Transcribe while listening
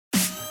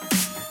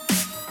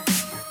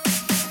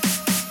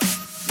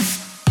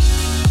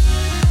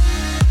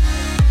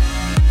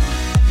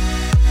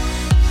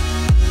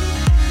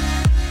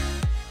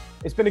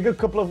It's been a good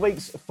couple of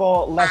weeks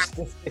for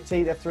Leicester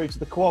City. They're through to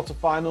the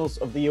quarter-finals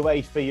of the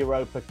UEFA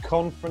Europa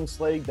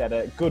Conference League. They had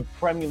a good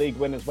Premier League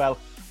win as well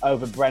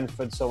over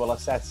Brentford. So we'll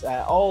assess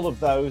all of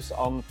those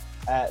on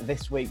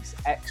this week's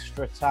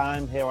Extra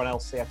Time here on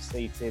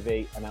LCFC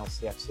TV and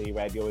LCFC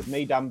Radio with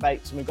me, Dan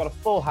Bates. And we've got a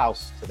full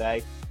house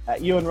today.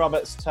 Ewan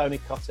Roberts, Tony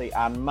Cottee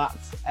and Matt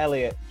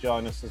Elliott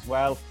join us as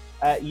well.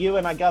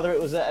 Ewan, I gather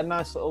it was a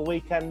nice little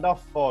weekend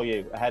off for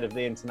you ahead of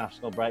the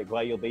international break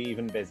where you'll be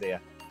even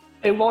busier.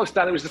 It was,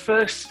 Dan. It was the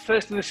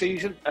first in the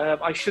season.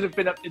 I should have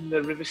been up in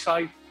the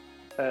Riverside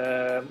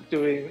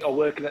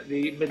working at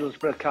the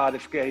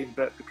Middlesbrough-Cardiff game,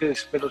 but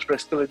because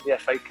Middlesbrough's still in the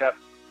FA Cup,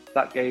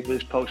 that game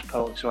was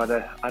postponed. So I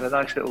had a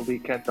nice little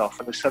weekend off,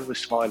 and the sun was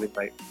smiling,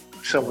 mate.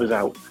 The sun was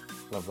out.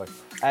 Lovely.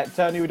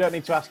 Tony, we don't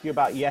need to ask you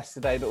about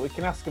yesterday, but we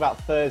can ask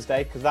about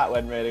Thursday, because that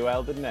went really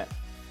well, didn't it?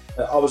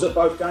 I was at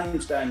both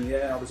games, Dan.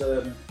 Yeah, I was.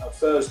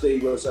 Thursday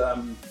was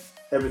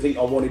everything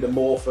I wanted and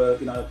more for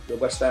the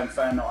West Ham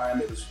fan that I am.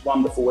 It was a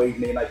wonderful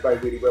evening. They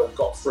played really well and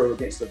got through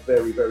against a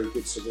very, very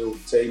good Seville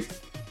team.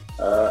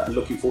 And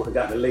looking forward to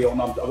going to Lyon.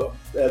 I'm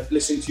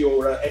listening to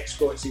your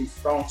exploits in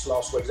France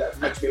last week. That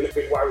makes me a little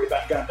bit worried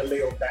about going to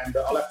Lyon, Dan.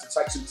 But I'll have to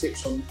take some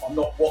tips on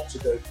not what to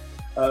do.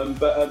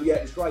 Yeah,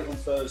 it was great on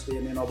Thursday,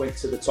 and then I went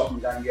to the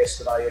Tottenham game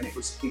yesterday, and it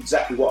was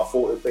exactly what I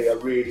thought it would be, a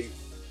really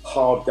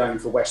hard game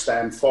for West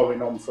Ham,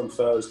 following on from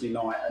Thursday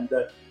night. And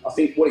I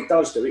think what it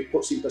does do, it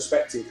puts in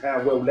perspective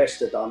how well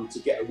Leicester done to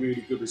get a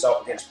really good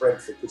result against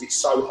Brentford, because it's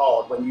so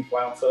hard when you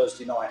play on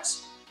Thursday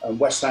nights.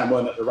 West Ham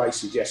weren't at the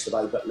races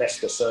yesterday, but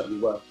Leicester certainly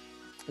were.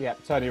 Yeah,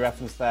 Tony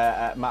referenced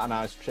there Matt and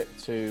I's trip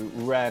to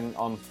Rennes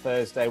on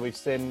Thursday. We've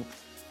seen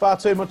far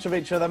too much of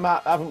each other,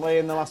 Matt, haven't we,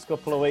 in the last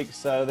couple of weeks?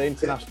 So the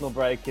international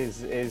break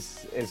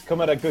is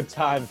come at a good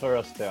time for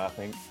us too, I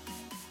think.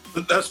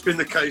 But that's been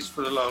the case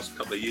for the last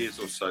couple of years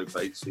or so,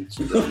 Bates.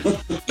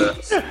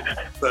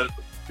 But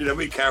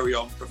we carry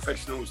on,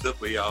 professionals that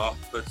we are.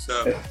 But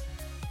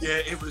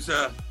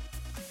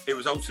it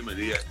was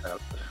ultimately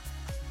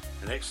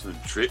an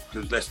excellent trip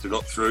because Leicester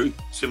got through,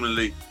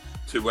 similarly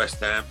to West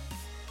Ham,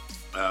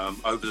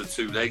 over the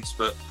two legs.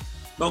 But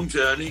long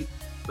journey,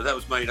 but that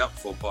was made up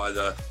for by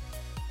the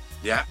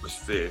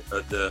atmosphere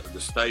at the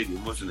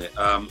stadium, wasn't it?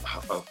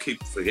 I'll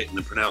keep forgetting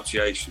the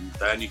pronunciation.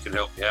 Dan, you can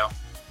help me out.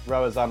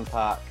 Roazhon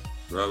Park.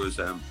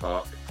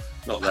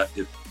 Not that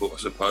difficult, I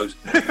suppose.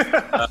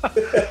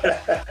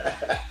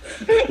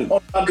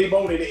 On Monday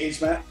morning it is,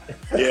 Matt.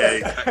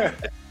 Yeah,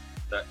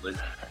 exactly.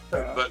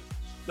 But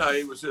no,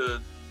 it was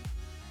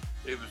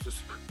just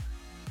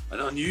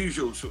an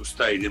unusual sort of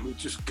stadium. It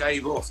just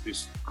gave off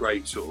this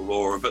great sort of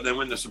aura. But then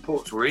when the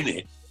supporters were in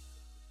it,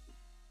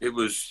 it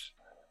was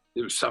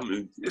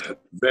something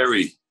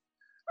very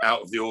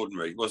out of the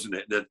ordinary, wasn't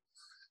it? There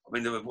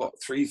were,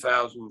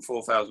 3,000,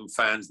 4,000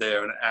 fans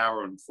there, an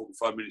hour and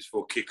 45 minutes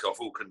before kick-off,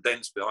 all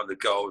condensed behind the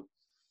goal.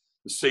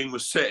 The scene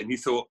was set, and you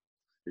thought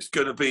it's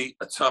going to be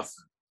a tough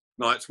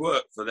night's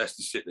work for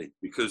Leicester City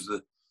because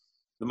the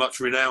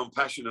much renowned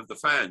passion of the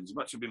fans,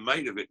 much had been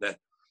made of it. Their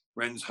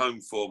Rennes'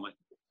 home form,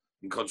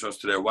 in contrast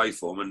to their away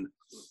form, and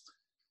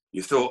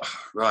you thought,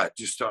 right,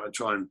 just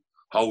try and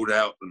hold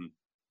out and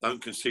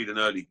don't concede an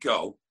early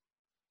goal.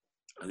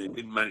 And they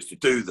didn't manage to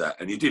do that,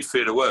 and you did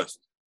fear the worst,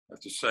 I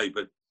have to say.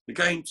 But the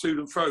game to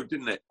and fro,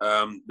 didn't it?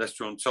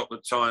 Leicester on top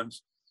at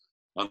times,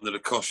 under the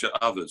cosh at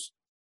others.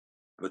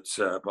 But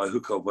by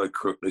hook or by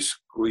crook, they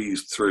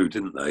squeezed through,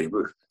 didn't they?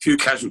 But a few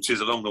casualties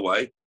along the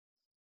way,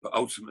 but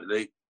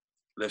ultimately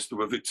Leicester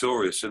were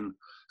victorious. And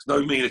it's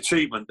no mean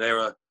achievement.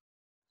 They're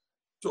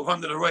sort of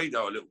under the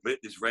radar a little bit,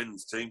 this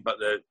Rennes team, but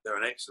they're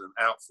an excellent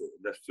outfit.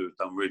 Leicester have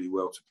done really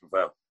well to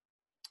prevail.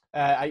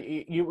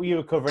 You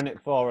were covering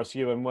it for us,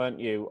 Ewan, weren't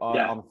you,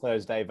 on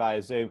Thursday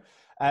via Zoom?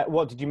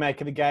 What did you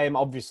make of the game?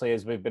 Obviously,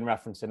 as we've been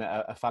referencing,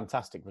 a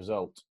fantastic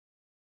result.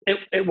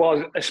 It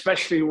was,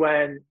 especially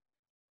when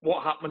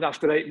what happened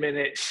after 8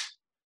 minutes,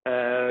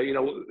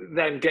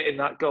 them getting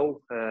that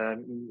goal.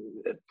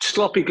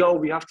 Sloppy goal,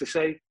 we have to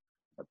say.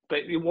 But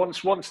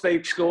once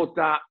they'd scored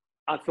that,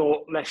 I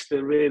thought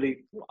Leicester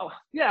really...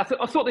 I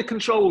thought they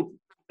controlled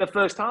the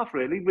first half,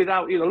 really,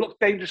 without,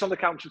 looked dangerous on the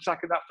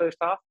counter-attack in that first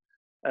half.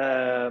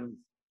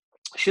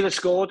 Should have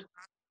scored.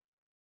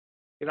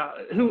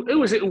 Who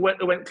was it who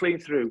went clean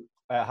through?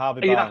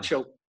 Harvey Barnes.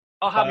 Iheanacho.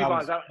 Oh, Harvey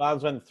Barnes.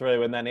 Barnes went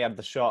through, and then he had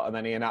the shot, and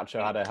then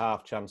Iheanacho had a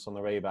half chance on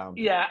the rebound.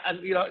 Yeah, and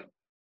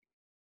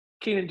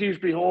Keenan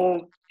Dewsbury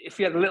Hall, if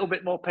he had a little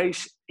bit more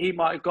pace, he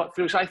might have got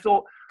through. So I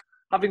thought,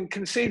 having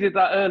conceded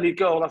that early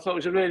goal, I thought it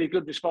was a really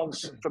good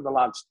response from the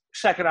lads.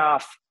 Second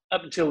half,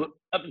 up until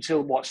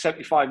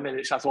 75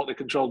 minutes, I thought they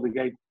controlled the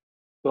game.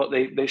 But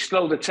they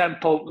slowed the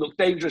tempo, looked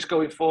dangerous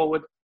going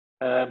forward,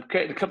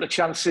 created a couple of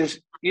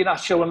chances.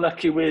 Iheanacho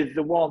unlucky with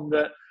the one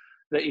that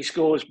he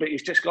scores, but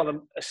he's just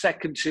gone a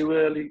second too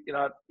early.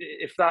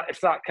 If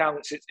that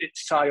counts,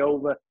 it's tie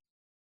over.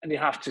 And you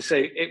have to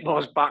say it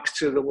was backs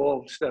to the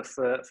wall stuff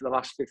for the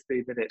last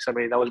 15 minutes. I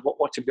mean, I was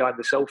watching behind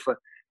the sofa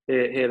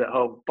here at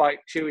home,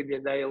 chewing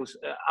your nails.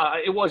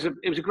 It was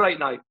a great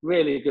night,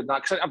 really a good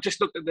night. Because I've just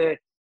looked at the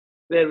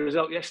their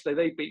result yesterday.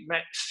 They beat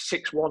Metz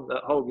 6-1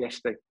 at home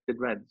yesterday, did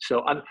Rennes.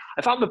 So, and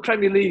if I'm a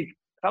Premier League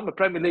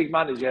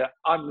manager,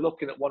 I'm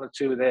looking at one or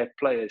two of their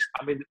players.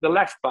 I mean, the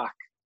left back,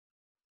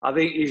 I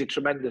think he's a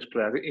tremendous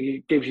player. I think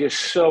he gives you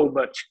so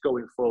much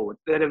going forward.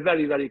 They're a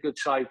very, very good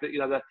side. But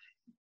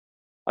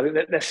I think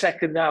they're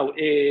second now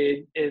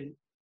in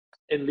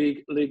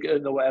League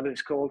or whatever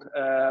it's called.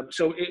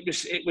 So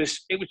it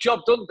was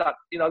job done. That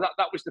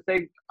was the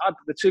thing. Had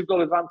the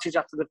 2-goal advantage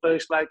after the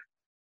first leg.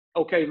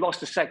 Okay,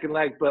 lost the second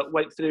leg, but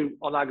went through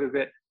on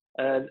aggregate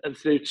and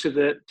through to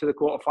the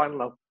quarter final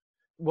now.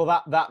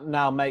 Well, that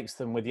now makes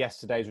them, with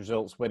yesterday's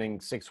results, winning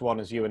 6-1,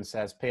 as Ewan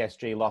says.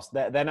 PSG lost.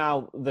 They're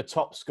now the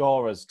top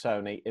scorers,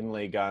 Tony, in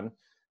Ligue 1.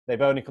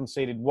 They've only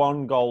conceded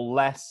 1 goal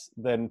less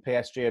than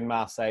PSG and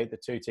Marseille, the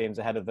two teams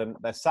ahead of them.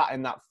 They're sat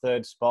in that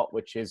third spot,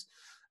 which is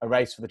a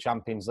race for the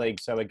Champions League.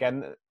 So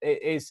again,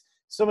 it is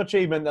some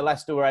achievement that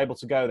Leicester were able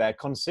to go there,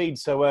 concede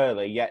so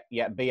early,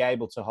 yet be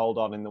able to hold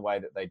on in the way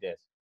that they did.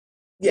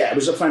 Yeah, it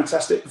was a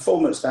fantastic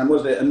performance, Dan,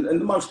 wasn't it?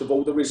 And most of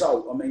all, the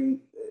result. I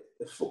mean,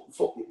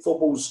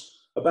 football's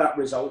about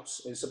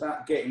results. It's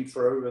about getting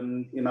through,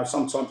 and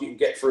sometimes you can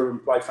get through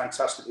and play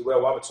fantastically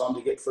well. Other times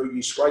you get through,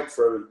 you scrape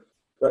through.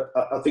 But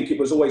I think it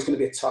was always going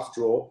to be a tough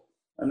draw.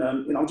 And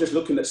I'm just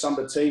looking at some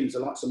of the teams, the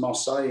likes of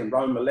Marseille and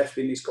Roma, left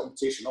in this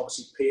competition.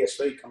 Obviously,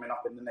 PSV coming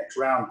up in the next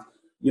round.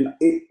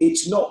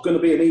 It's not going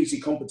to be an easy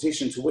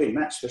competition to win.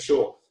 That's for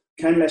sure.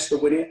 Can Leicester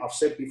win it? I've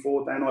said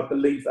before, Dan, I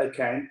believe they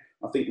can.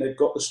 I think they've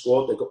got the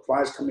squad. They've got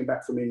players coming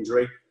back from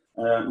injury.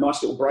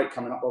 Nice little break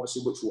coming up,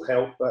 obviously, which will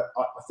help. But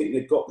I think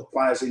they've got the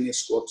players in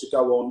this squad to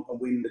go on and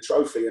win the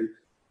trophy. And,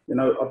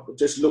 I've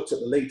just looked at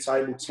the league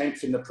table,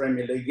 10th in the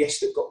Premier League. Yes,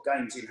 they've got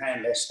games in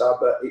hand, Leicester,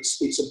 but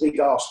it's a big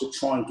ask to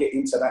try and get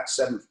into that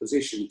 7th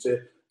position to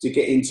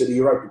get into the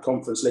Europa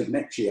Conference League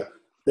next year.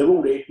 They're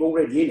already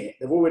in it.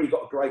 They've already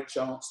got a great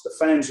chance. The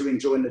fans are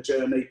enjoying the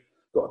journey.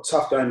 Got a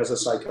tough game, as I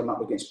say, coming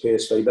up against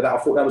PSV. But I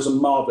thought that was a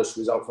marvellous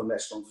result from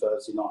Leicester on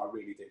Thursday night. I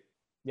really did.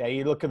 Yeah,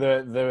 you look at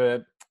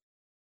the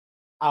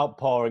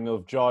outpouring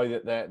of joy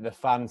that the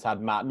fans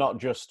had, Matt, not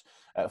just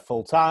at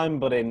full time,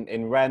 but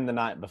in Rennes the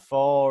night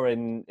before,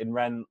 in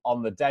Rennes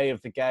on the day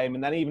of the game,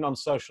 and then even on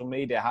social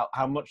media,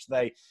 how much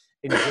they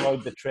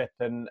enjoyed the trip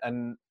and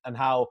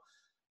how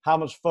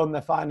much fun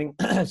they're finding,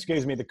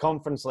 excuse me, the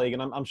Conference League.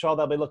 And I'm sure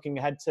they'll be looking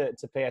ahead to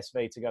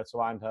PSV to go to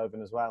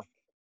Eindhoven as well.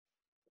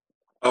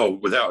 Oh,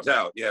 without a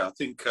doubt, yeah. I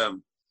think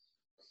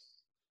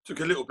took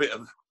a little bit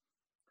of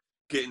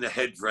getting the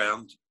head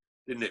round,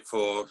 didn't it,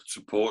 for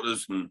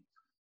supporters and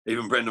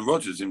even Brendan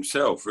Rodgers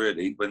himself,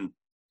 really, when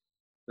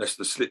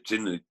Leicester slipped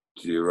in the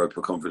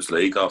Europa Conference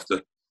League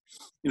after,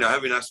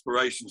 having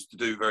aspirations to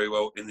do very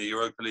well in the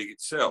Europa League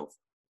itself.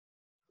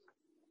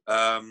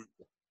 I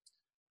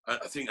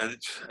think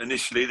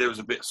initially there was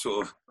a bit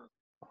sort of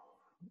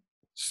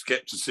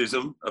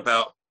scepticism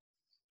about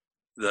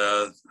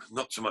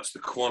not so much the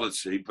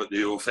quality, but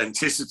the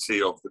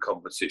authenticity of the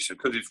competition,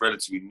 because it's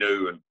relatively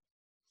new and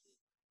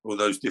all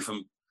those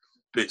different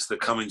bits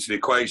that come into the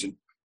equation.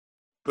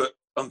 But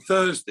on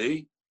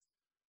Thursday,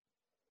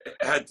 it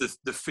had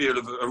the feel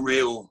of a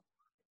real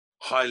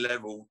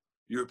high-level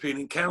European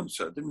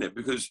encounter, didn't it?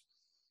 Because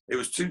it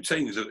was two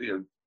teams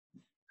that,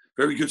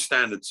 very good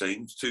standard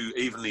teams, two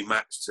evenly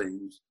matched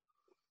teams.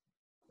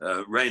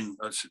 Rennes,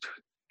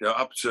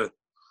 up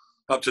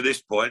to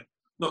this point,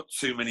 not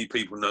too many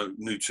people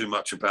knew too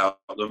much about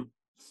them.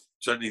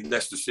 Certainly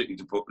Leicester City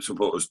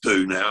supporters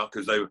do now,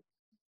 because they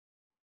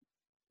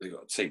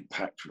got a team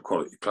packed with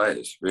quality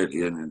players,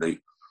 really, and they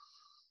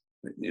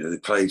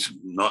played some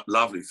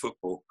lovely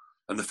football.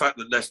 And the fact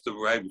that Leicester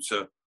were able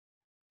to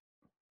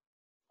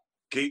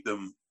keep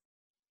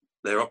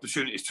their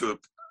opportunities to an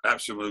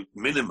absolute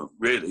minimum,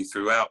 really,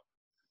 throughout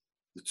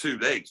the 2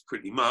 legs,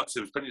 pretty much.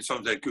 There was plenty of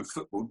times they had good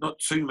football, not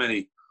too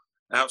many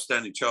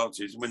outstanding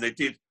chances. When they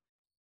did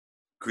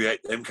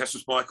create them, Kasper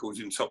Schmeichel was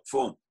in top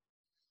form,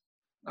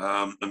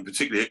 and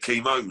particularly at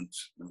key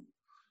moments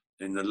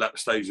in the latter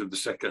stage of the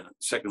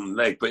second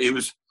leg. But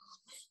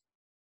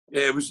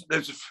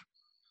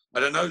I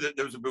don't know, that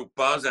there was a real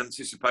buzz,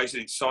 anticipation,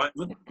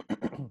 excitement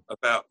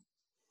about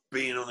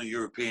being on a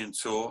European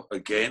tour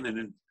again,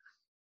 and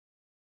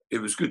it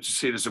was good to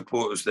see the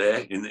supporters there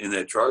in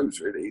their droves,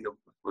 really.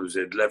 What was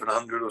it,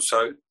 1,100 or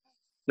so?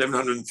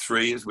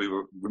 1,103, as we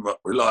were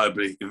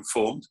reliably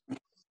informed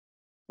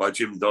by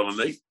Jim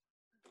Donnelly,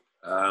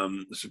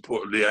 the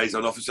support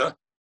liaison officer.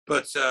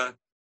 But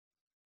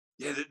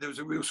there was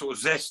a real sort of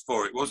zest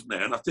for it, wasn't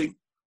there? And I think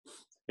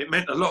it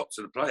meant a lot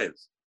to the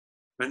players.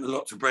 It meant a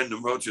lot to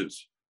Brendan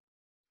Rodgers.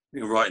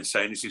 You're right in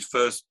saying it's his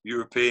first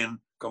European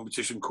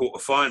competition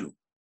quarter-final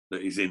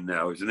that he's in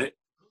now, isn't it?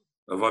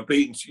 Have I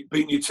beaten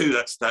you to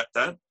that stat,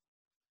 Dan?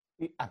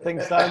 I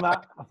think so,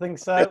 Matt. I think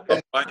so.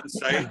 I can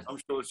say it. I'm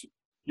sure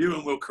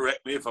Ewan will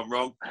correct me if I'm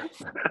wrong.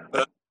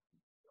 But,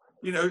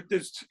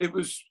 it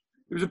was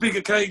a big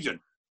occasion.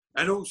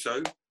 And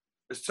also,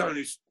 as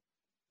Tony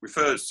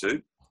refers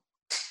to,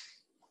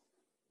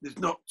 there's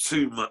not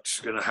too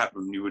much going to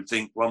happen, you would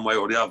think, one way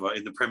or the other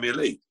in the Premier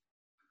League.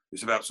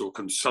 It's about sort of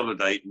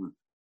consolidating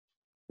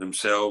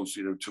themselves,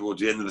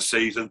 towards the end of the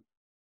season.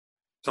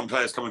 Some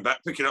players coming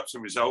back, picking up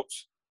some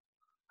results,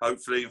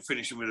 hopefully, and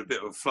finishing with a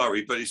bit of a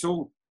flurry. But it's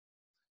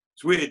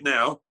weird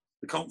now.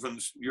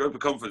 The Europa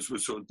Conference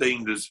was sort of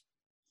deemed as,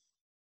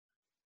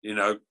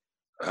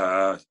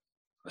 a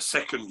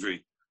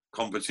secondary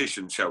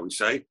competition, shall we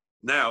say.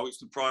 Now it's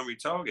the primary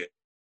target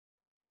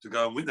to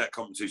go and win that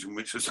competition,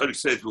 which, as Tony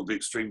said, will be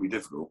extremely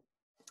difficult.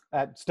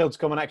 Still to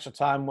come on Extra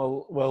Time,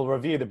 we'll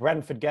review the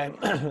Brentford game.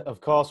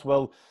 Of course,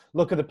 we'll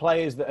look at the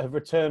players that have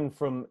returned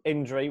from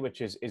injury,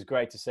 which is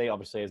great to see.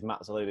 Obviously, as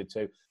Matt's alluded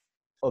to,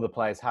 other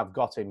players have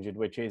got injured,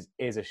 which is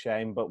a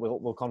shame, but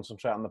we'll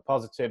concentrate on the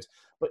positives.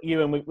 But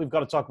Ewan, we've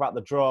got to talk about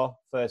the draw,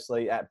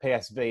 firstly, at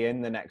PSV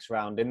in the next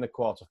round, in the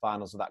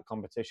quarterfinals of that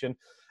competition.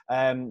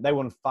 They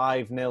won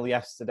 5-0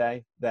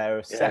 yesterday.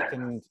 They're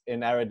second in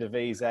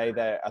Eredivisie.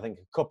 They're, I think,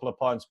 a couple of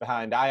points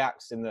behind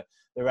Ajax in the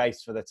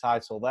race for the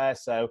title there.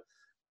 So,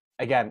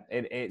 again,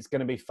 it's going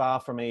to be far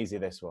from easy,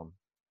 this one.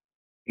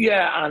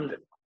 Yeah, and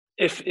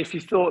if you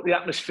thought the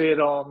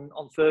atmosphere on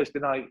Thursday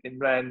night in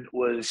Rennes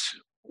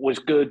was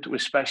good,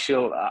 was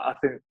special, I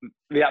think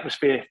the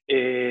atmosphere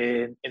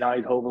in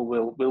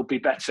Eindhoven will be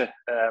better.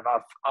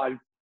 I've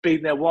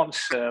been there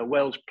once.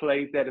 Wales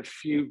played there a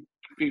few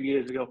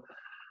years ago,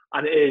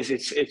 and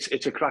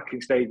it's a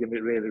cracking stadium.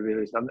 It really,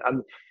 really is.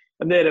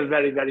 And they're a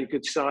very, very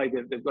good side.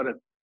 They've got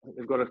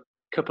a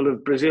couple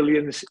of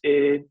Brazilians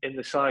in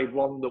the side.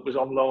 One that was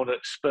on loan at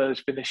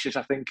Spurs, Vinicius,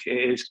 I think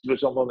it is,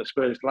 was on loan at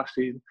Spurs last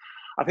season.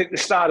 I think the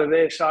start of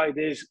their side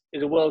is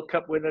a World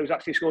Cup winner who's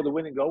actually scored the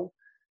winning goal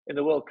in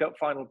the World Cup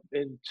final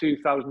in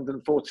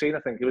 2014. I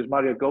think it was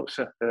Mario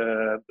Götze,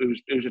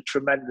 who's a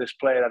tremendous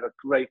player, had a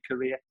great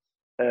career.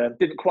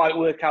 Didn't quite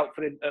work out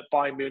for him at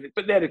Bayern Munich,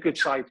 but they're a good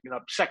side.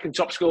 Second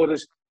top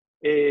scorers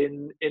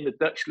in the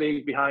Dutch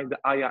league behind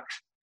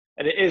Ajax.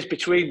 And it is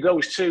between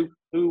those two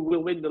who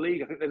will win the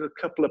league. I think there's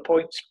a couple of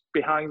points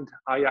behind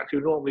Ajax,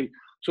 who normally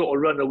sort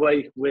of run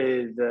away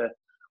with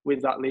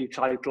that league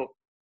title.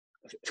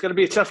 It's going to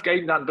be a tough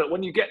game, Dan, but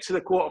when you get to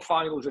the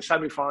quarterfinals, the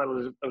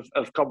semi-finals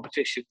of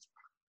competitions,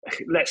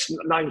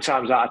 9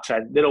 times out of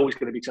 10, they're always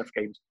going to be tough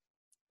games.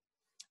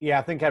 Yeah,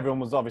 I think everyone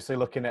was obviously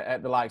looking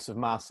at the likes of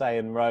Marseille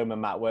and Roma,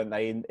 Matt, weren't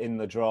they, in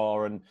the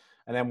draw? And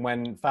then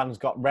when fans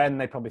got Rennes,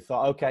 they probably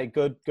thought, okay,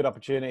 good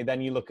opportunity.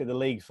 Then you look at the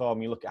league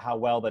form, you look at how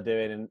well they're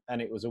doing,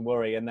 and it was a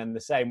worry. And then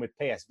the same with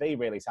PSV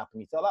really has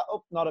happened. You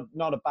thought,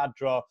 not a bad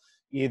draw.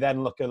 You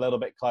then look a little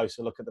bit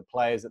closer, look at the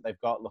players that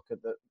they've got, look at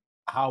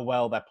how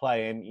well they're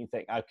playing. You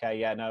think, okay,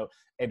 yeah, no,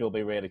 it'll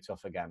be really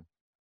tough again.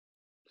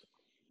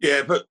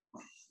 Yeah, but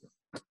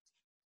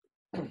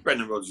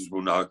Brendan Rodgers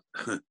will know.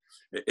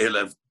 He'll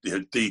have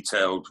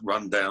detailed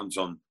rundowns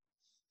on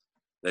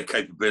their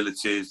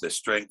capabilities, their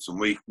strengths and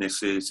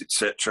weaknesses,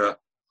 etc.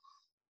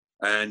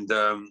 And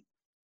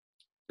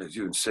as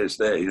Ewan says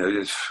there,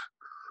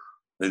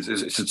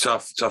 it's a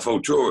tough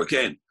old draw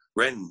again.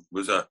 Rennes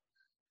was a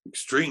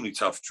extremely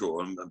tough draw,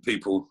 and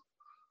people,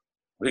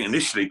 I think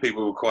initially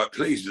people were quite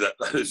pleased with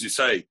that, as you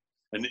say,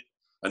 and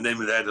then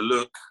we had a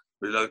look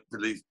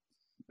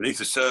beneath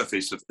the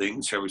surface of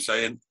things, shall we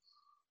say, and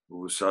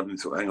all of a sudden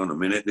thought, hang on a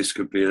minute, this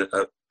could be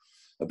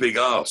a big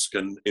ask,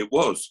 and it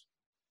was,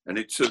 and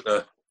it took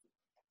a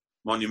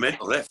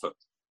monumental effort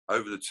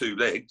over the 2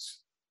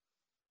 legs.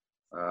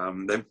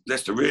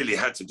 Leicester really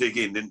had to dig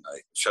in, didn't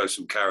they? Show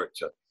some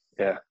character.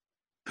 Yeah.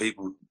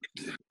 People,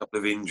 a couple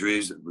of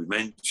injuries that we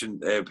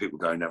mentioned there, people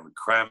going down with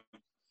cramp.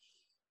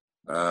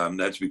 They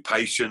had to be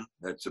patient.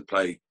 They had to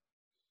play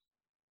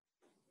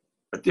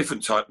a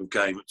different type of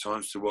game at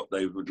times to what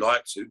they would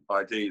like to.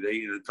 Ideally,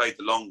 they played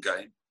the long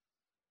game.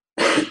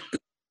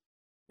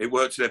 It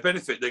worked to their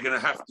benefit. They're going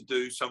to have to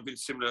do something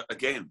similar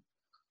again.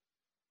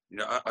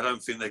 I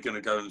don't think they're going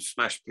to go and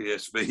smash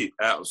PSV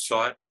out of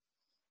sight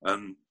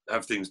and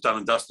have things done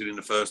and dusted in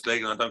the first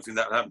leg, and I don't think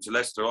that will happen to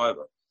Leicester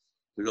either.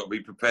 They've got to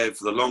be prepared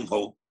for the long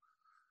haul.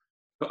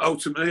 But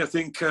ultimately, I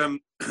think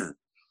the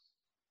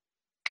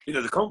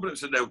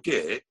confidence that they'll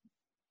get,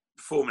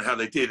 performing how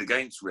they did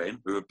against Rennes,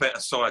 who are a better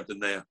side than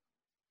they're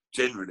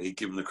generally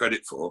given the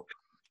credit for,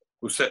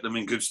 will set them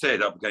in good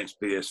stead up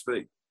against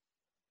PSV.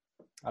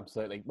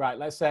 Absolutely. Right,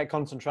 let's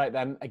concentrate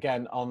then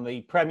again on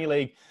the Premier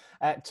League.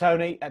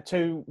 Tony, a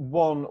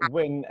 2-1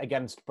 win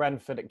against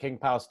Brentford at King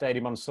Power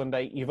Stadium on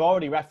Sunday. You've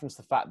already referenced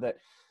the fact that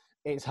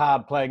it's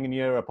hard playing in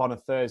Europe on a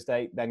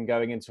Thursday, then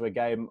going into a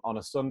game on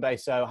a Sunday.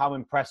 So how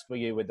impressed were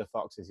you with the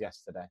Foxes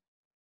yesterday?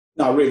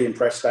 No, really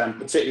impressed, Dan,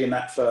 particularly in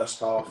that first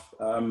half.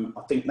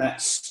 I think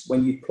that's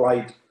when you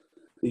played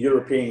the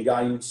European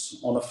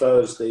games on a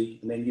Thursday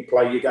and then you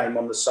play your game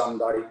on the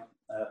Sunday.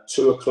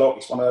 2 o'clock,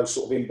 it's one of those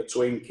sort of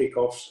in-between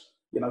kickoffs.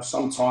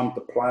 Sometimes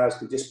the players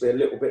can just be a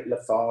little bit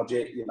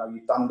lethargic. You've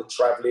done the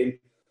travelling.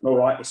 And all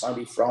right, it's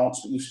only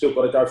France, but you've still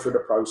got to go through the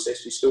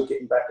process. You're still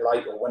getting back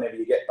late, or whenever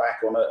you get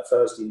back on a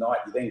Thursday night,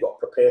 you then got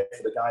to prepare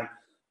for the game.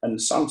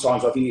 And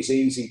sometimes I think it's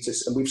easy to,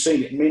 and we've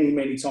seen it many,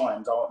 many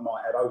times, I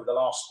might add, over the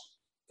last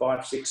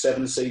 5, 6,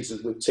 7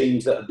 seasons with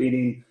teams that have been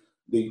in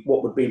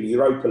what would be the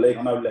Europa League.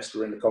 I know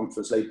Leicester are in the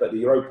Conference League, but the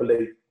Europa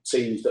League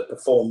teams that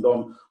performed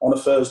on a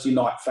Thursday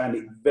night found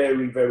it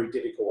very, very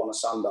difficult on a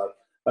Sunday.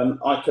 And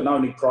I can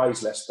only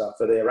praise Leicester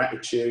for their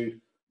attitude,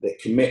 their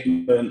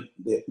commitment,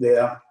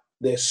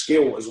 their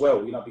skill as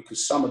well,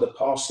 because some of the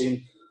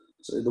passing,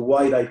 the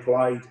way they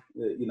played,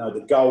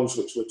 the goals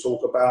which we'll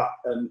talk about,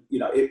 and,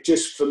 it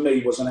just, for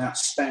me, was an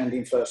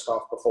outstanding first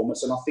half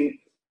performance. And I think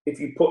if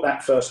you put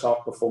that first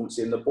half performance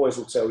in, the boys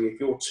will tell you, if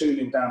you're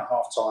 2-0 down at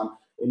half time,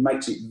 it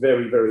makes it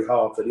very, very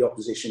hard for the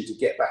opposition to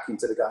get back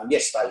into the game.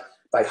 Yes,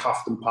 they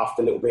huffed and puffed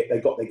a little bit. They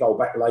got their goal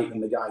back late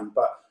in the game,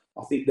 but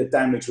I think the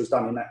damage was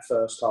done in that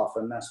first half,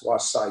 and that's why I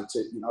say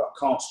I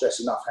can't stress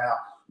enough how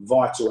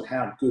vital and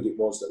how good it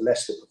was that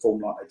Leicester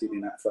performed like they did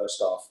in that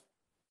first half.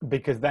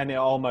 Because then it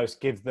almost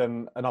gives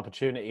them an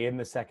opportunity in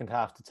the second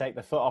half to take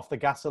the foot off the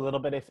gas a little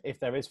bit if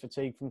there is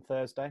fatigue from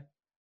Thursday.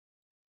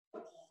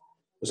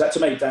 Was that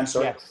to me, Dan?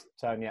 Sorry. Yes,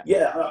 Tony.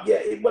 Yeah.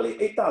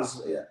 It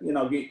does.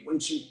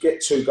 Once you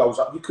get 2 goals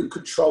up, you can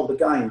control the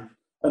game.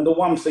 And the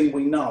one thing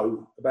we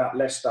know about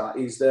Leicester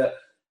is that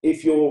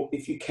if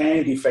you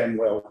can defend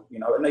well,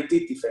 and they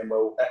did defend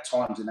well at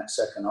times in that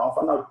second half.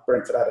 I know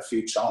Brentford had a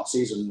few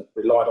chances and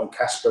relied on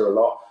Casper a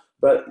lot,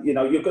 but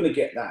you're going to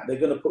get that. They're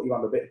going to put you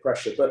under a bit of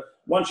pressure. But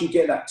once you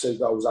get that 2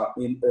 goals up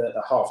in at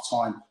half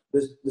time,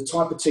 the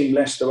type of team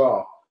Leicester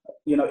are,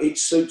 it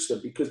suits them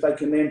because they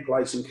can then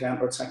play some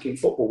counter-attacking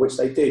football, which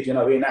they did.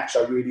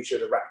 Iheanacho really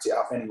should have wrapped it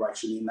up anyway,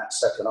 in that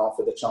second half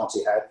with the chance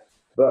he had.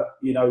 But,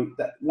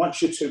 that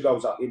once you're 2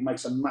 goals up, it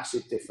makes a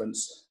massive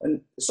difference.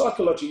 And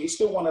psychologically, it's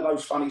still one of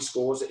those funny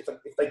scores. If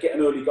they get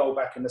an early goal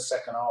back in the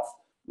second half,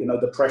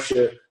 the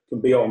pressure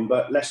can be on.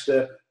 But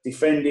Leicester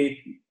defended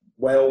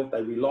well.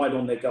 They relied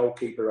on their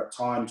goalkeeper at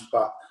times,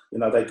 but,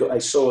 they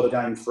saw the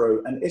game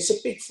through. And it's a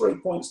big 3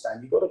 points,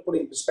 Dan. You've got to put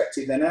it in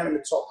perspective. They're now in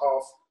the top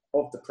half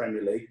of the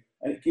Premier League,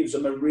 and it gives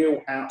them a real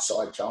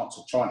outside chance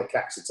of trying to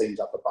catch the teams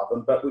up above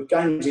them. But with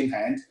games in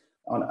hand,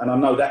 and I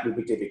know that will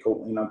be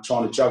difficult,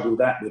 trying to juggle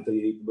that with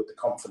the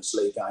Conference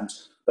League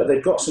games. But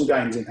they've got some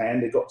games in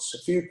hand. They've got a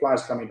few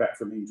players coming back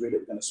from injury that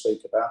we're going to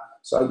speak about.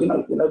 So,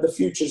 the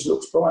future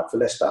looks bright for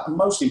Leicester. And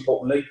most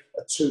importantly,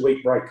 a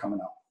 2-week break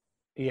coming up.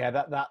 Yeah,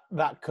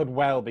 that could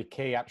well be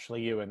key,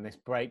 actually, Ewan, this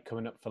break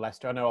coming up for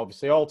Leicester. I know,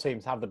 obviously, all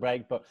teams have the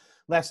break, but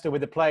Leicester,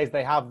 with the players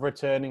they have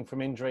returning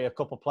from injury, a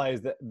couple of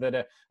players that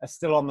are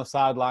still on the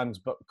sidelines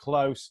but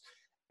close,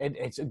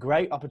 it's a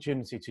great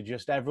opportunity to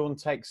just everyone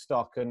take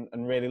stock and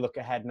really look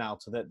ahead now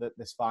to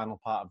this final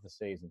part of the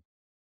season.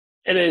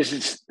 It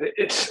is.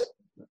 It's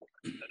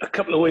a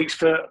couple of weeks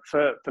for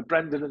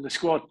Brendan and the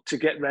squad to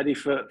get ready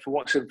for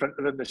what's in front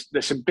of them.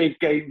 There's some big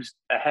games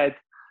ahead.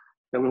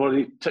 We've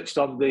already touched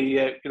on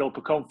the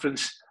Europa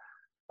Conference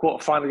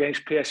quarter-final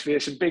against PSV.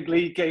 There's some big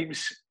league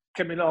games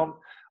coming up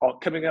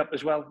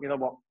as well.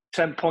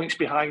 10 points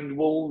behind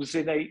Wolves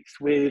in 8th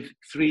with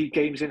 3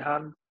 games in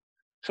hand.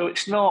 So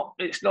it's not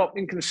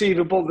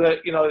inconceivable that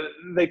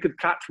they could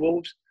catch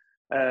Wolves.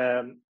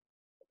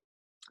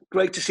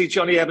 Great to see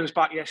Johnny Evans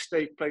back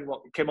yesterday, playing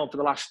came on for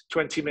the last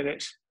 20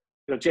 minutes.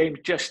 James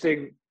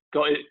Justin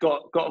got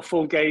a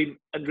full game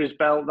under his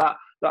belt.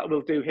 That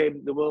will do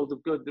him the world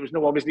of good. There was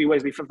no obviously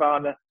Wesley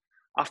Fofana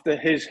after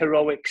his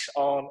heroics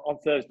on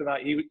Thursday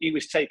night. He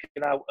was taken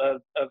out of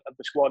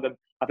the squad, and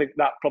I think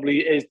that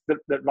probably is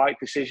the right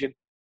decision.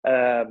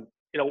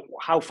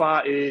 How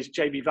far is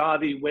Jamie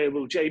Vardy? Where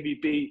will Jamie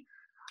be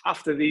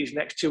after these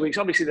next 2 weeks?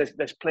 Obviously,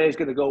 there's players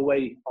going to go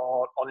away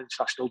on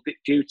international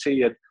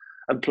duty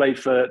and play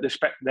for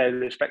their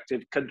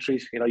respective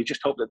countries. You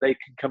just hope that they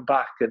can come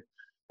back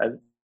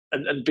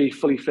and be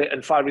fully fit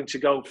and firing to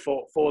go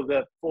for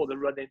the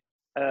run-in.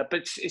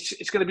 But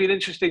it's going to be an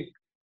interesting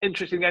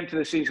end to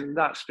the season,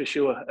 that's for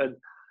sure. And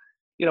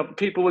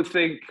people would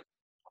think,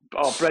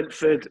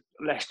 Brentford,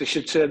 Leicester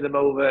should turn them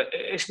over.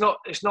 It's not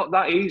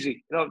that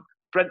easy.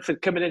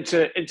 Brentford coming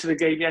into the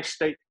game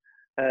yesterday,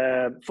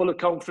 full of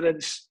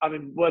confidence,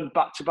 won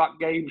back-to-back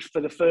games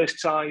for the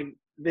first time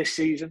this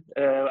season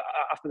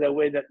after their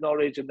win at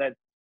Norwich, and then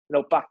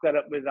back that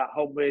up with that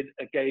home win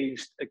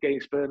against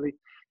Burnley.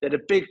 They're a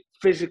big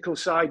physical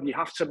side. You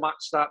have to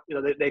match that.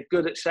 They're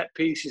good at set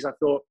pieces. I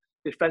thought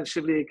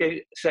defensively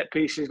against set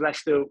pieces,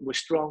 Leicester was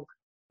strong.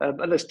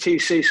 And as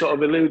TC sort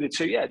of alluded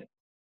to,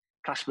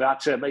 Casper had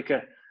to make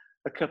a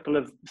couple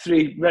of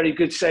 3 very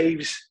good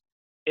saves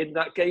in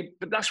that game.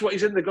 But that's what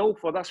he's in the goal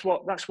for. That's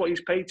what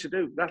he's paid to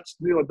do.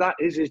 That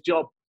is his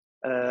job.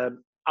 I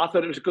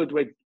thought it was a good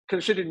win,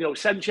 considering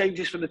 7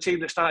 changes from the team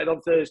that started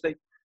on Thursday.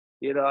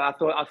 I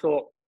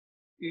thought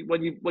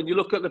when you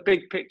look at the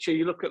big picture,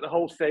 you look at the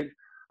whole thing.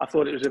 I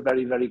thought it was a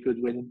very, very good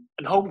win.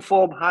 And home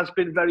form has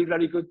been very,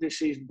 very good this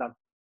season, Dan.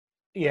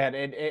 Yeah,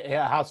 it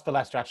has for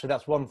Leicester, actually.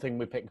 That's one thing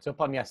we picked up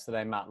on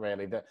yesterday, Matt,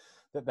 really, that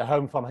the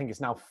home form, I think it's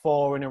now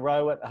 4 in a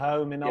row at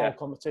home in all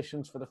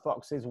competitions for the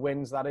Foxes,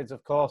 wins, that is,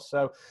 of course.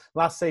 So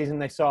last season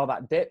they saw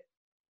that dip.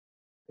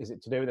 Is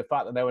it to do with the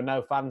fact that there were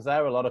no fans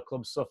there? A lot of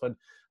clubs suffered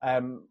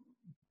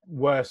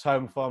worse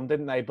home form,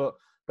 didn't they? But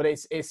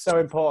it's so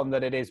important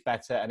that it is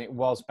better, and it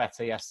was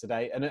better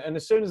yesterday. And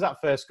as soon as that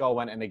first goal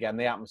went in again,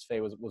 the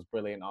atmosphere was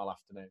brilliant all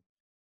afternoon.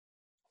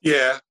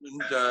 Yeah,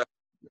 and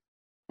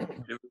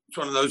it's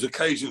one of those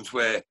occasions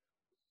where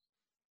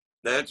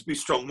they had to be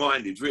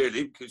strong-minded,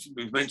 really, because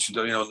we've mentioned,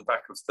 on the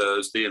back of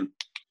Thursday, and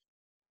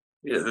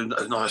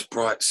a nice,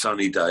 bright,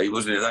 sunny day,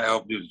 wasn't it? That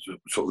helped you to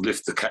sort of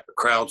lift the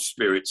crowd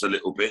spirits a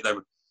little bit. There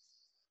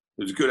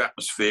was a good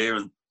atmosphere,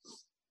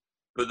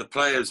 but the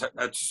players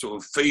had to sort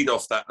of feed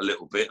off that a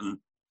little bit, and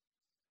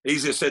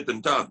easier said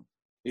than done.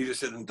 Easier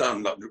said than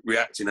done, like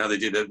reacting how they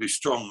did. They'd be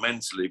strong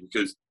mentally,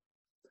 because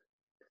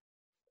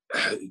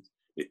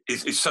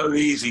it's so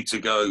easy to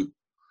go,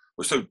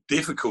 or so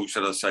difficult,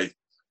 shall I say,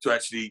 to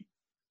actually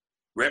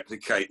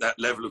replicate that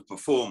level of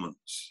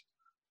performance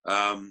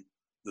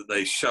that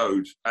they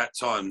showed at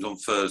times on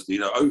Thursday.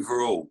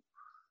 Overall,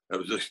 it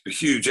was a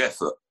huge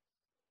effort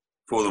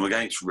for them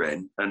against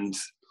Rennes. And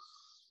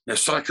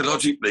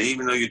psychologically,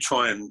 even though you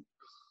try and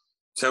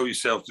tell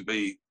yourself to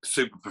be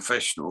super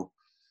professional,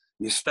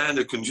 your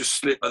standard can just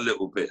slip a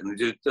little bit, and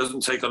it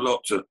doesn't take a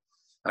lot to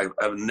have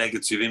a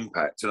negative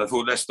impact. And I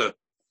thought Leicester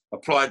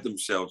applied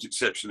themselves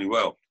exceptionally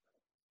well.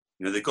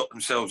 They got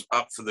themselves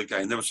up for the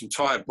game. There were some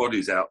tired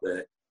bodies out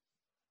there,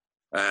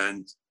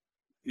 and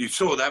you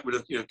saw that with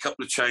a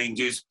couple of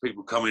changes,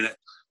 people coming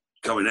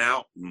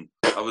out, and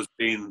others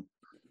being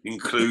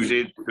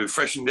included, who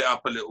freshened it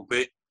up a little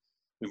bit.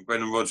 I think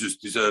Brendan Rodgers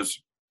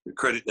deserves the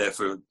credit there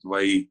for the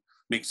way he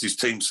mixed his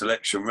team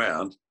selection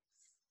round.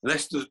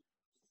 Leicester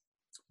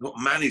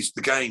managed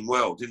the game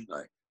well, didn't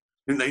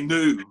they? And they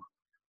knew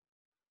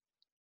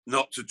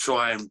not to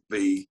try and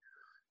be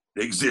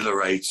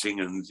exhilarating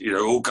and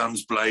all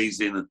guns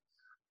blazing, and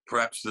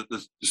perhaps that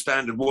the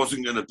standard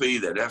wasn't going to be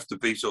there. They have to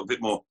be sort of a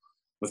bit more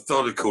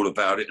methodical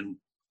about it, and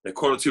their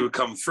quality would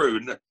come through.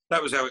 And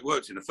that was how it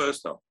worked in the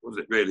first half,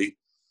 wasn't it, really?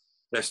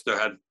 Leicester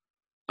had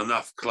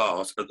enough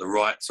class at the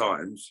right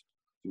times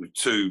with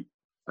two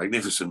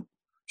magnificent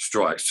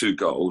strikes, 2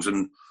 goals,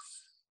 and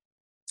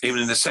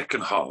even in the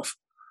second half,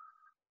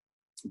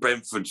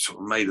 Brentford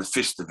sort of made a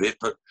fist of it,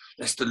 but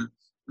Leicester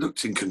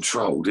looked in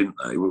control, didn't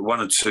they? With 1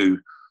 or 2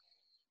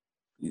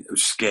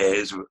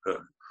 scares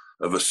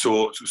of a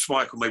sort.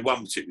 Schmeichel made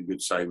one particularly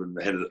good save when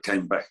the header that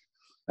came back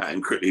at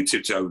him quickly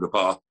tipped it over the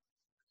bar.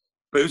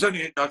 But it was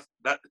only that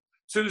as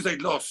soon as they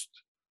lost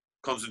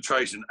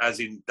concentration, as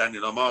in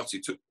Daniel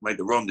Amati made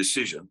the wrong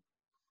decision,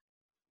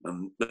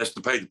 and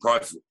Leicester paid the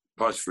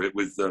price for it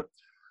with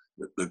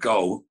the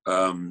goal.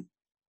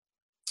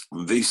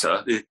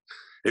 Visa.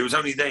 It was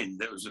only then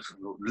there was a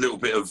little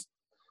bit of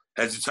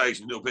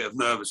hesitation, a little bit of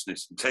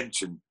nervousness and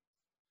tension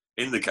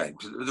in the game.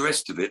 The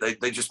rest of it,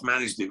 they just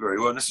managed it very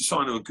well. And that's a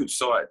sign of a good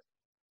side.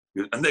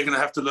 And they're going to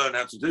have to learn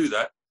how to do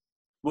that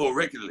more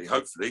regularly,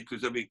 hopefully,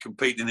 because they'll be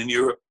competing in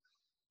Europe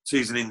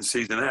season in,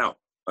 season out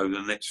over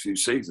the next few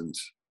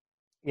seasons.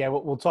 Yeah,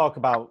 we'll talk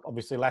about,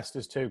 obviously,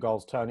 Leicester's 2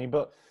 goals, Tony,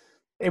 but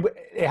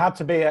it had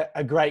to be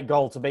a great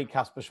goal to beat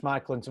Kasper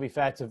Schmeichel. And to be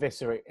fair to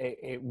Visser,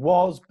 it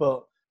was,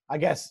 but I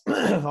guess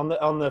on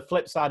the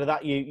flip side of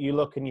that, you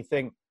look and you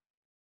think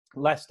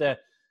Leicester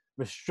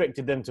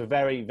restricted them to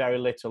very, very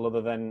little,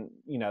 other than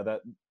that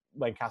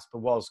when Kasper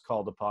was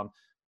called upon.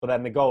 But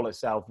then the goal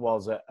itself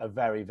was a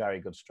very, very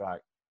good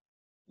strike.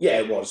 Yeah,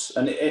 it was,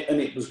 and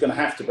it was going to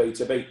have to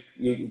be.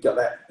 You got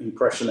that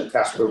impression that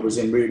Kasper was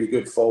in really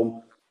good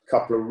form. A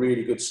couple of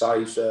really good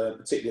saves,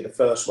 particularly the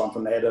first one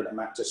from the header that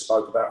Matt just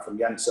spoke about from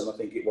Janssen. I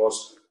think it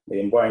was the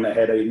Mbuena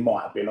header. He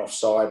might have been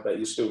offside, but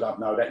you still don't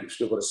know that. You've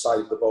still got to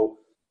save the ball.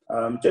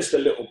 Just a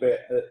little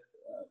bit,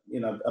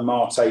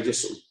 Amate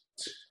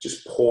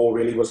just poor,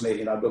 really, wasn't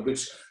it? But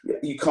which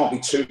you can't be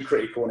too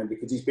critical on him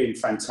because he's been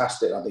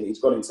fantastic. I think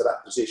he's got into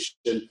that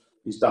position.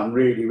 He's done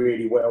really,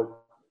 really well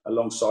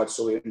alongside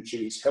Soyuncu.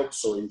 He's helped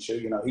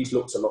Soyuncu. He's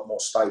looked a lot more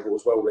stable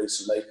as well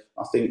recently.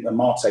 I think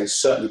Amate's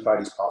certainly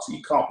played his part. So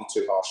you can't be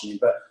too harsh on him,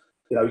 but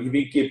if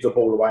you give the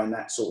ball away in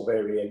that sort of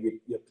area,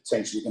 you're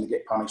potentially going to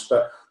get punished.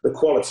 But the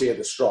quality of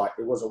the strike,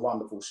 it was a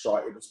wonderful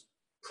strike. It was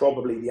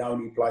probably the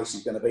only place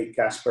he's going to beat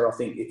Kasper. I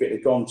think if it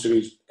had gone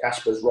to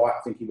Kasper's right,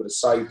 I think he would have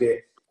saved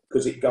it,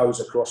 because it goes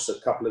across a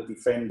couple of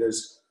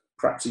defenders.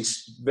 Perhaps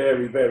he's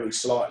very, very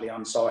slightly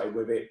unsighted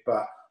with it,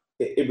 but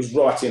it was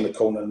right in the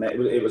corner, and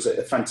it was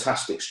a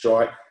fantastic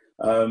strike.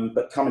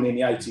 But coming in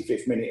the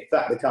 85th minute, if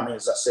that had come in,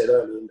 as I said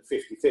earlier, in the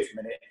 55th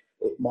minute,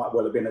 it might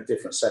well have been a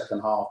different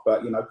second half.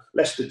 But,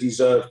 Leicester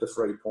deserved the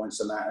 3 points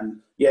and that. And,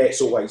 yeah,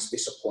 it's always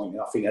disappointing.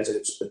 I think,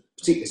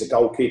 particularly as a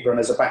goalkeeper and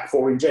as a back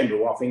four in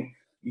general, I think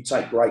you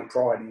take great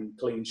pride in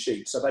clean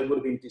sheets. So they would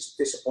have been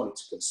disappointed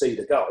to concede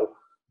a goal.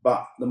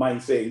 But the main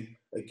thing,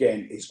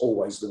 again, is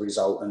always the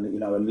result. And,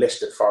 and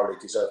Leicester thoroughly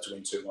deserved to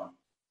win 2-1.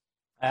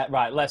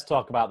 Right, let's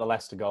talk about the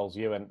Leicester goals,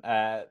 Ewan.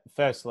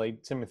 Firstly,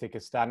 Timothy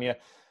Castagne.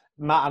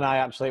 Matt and I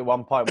actually at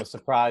one point were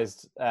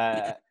surprised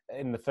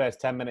in the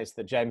first 10 minutes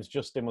that James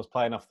Justin was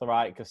playing off the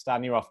right,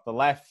 Castagne off the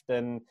left.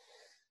 And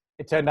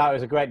it turned out it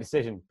was a great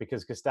decision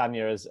because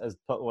Castagne has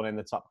put one in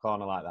the top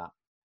corner like that.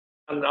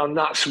 And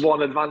that's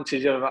one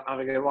advantage of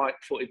having a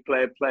right-footed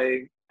player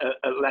playing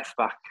at left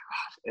back.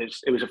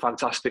 It was a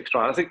fantastic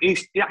strike. I think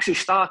he actually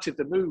started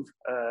the move.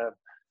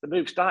 The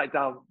move started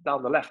down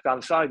the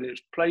left-hand side. It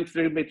was played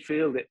through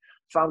midfield. It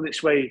found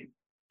its way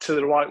to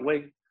the right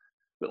wing.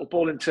 little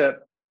ball into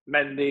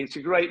Mendy. It's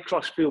a great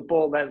cross-field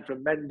ball then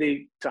from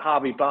Mendy to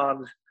Harvey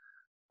Barnes.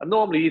 And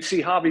normally you'd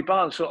see Harvey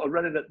Barnes sort of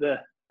running at the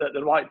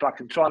right back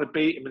and trying to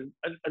beat him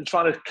and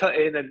trying to cut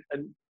in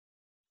and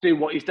do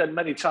what he's done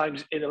many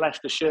times in a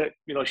Leicester shirt,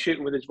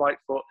 shooting with his right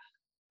foot.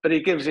 But he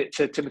gives it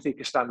to Timothy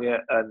Castagne,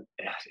 and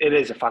it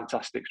is a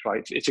fantastic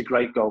strike. It's a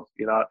great goal,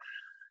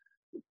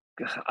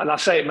 And I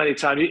say it many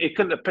times. He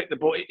couldn't have picked the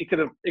ball. He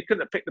couldn't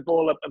have picked the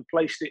ball up and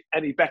placed it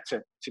any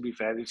better. To be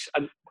fair,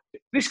 and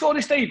he scored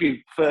his debut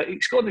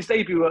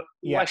at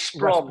West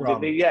Brom,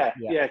 didn't he? Yeah,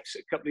 a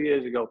couple of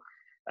years ago.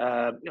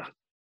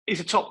 He's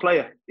a top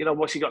player.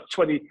 What's he got?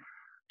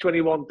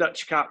 21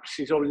 Dutch caps.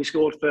 He's already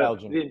scored for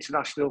Belgium. The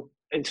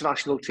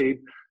international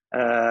team.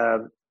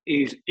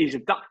 He's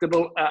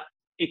adaptable.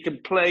 He can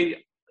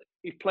play.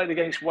 He played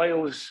against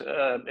Wales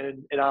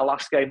in our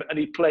last game, and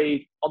he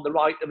played on the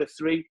right of the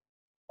three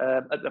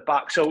at the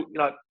back. So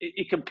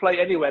he can play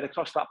anywhere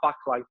across that back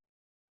line.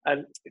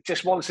 And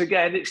just once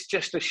again, it's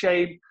just a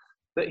shame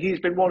that he's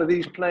been one of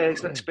these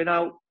players that's been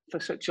out for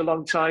such a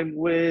long time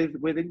with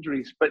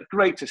injuries. But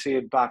great to see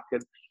him back,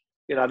 and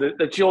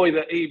the joy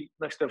that he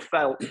must have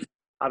felt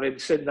having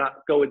seen that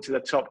go into the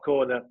top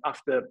corner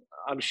after,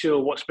 I'm sure,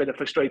 what's been a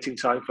frustrating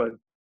time for him.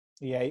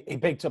 Yeah, he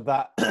picked up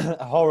that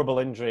horrible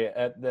injury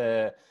at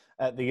the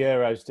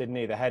Euros, didn't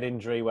he? The head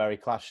injury where he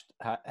clashed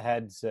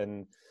heads,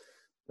 and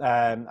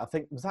I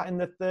think, was that in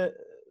the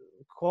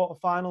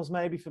quarterfinals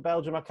maybe for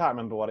Belgium? I can't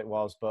remember what it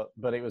was,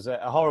 but it was a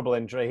horrible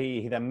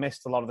injury. He then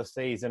missed a lot of the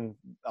season,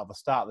 or the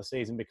start of the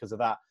season, because of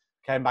that.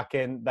 Came back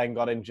in, then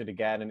got injured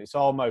again, and it's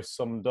almost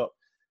summed up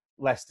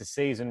Leicester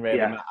season, really,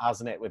 Matt,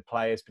 hasn't it, with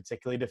players,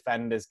 particularly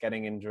defenders,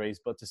 getting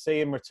injuries. But to see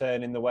him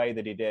return in the way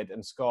that he did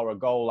and score a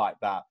goal like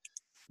that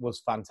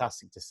was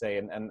fantastic to see,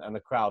 and the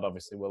crowd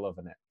obviously were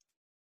loving it.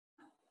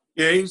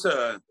 Yeah, he's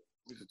a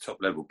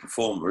top-level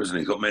performer, isn't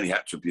he? He's got many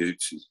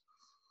attributes.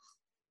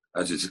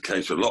 As is the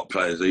case with a lot of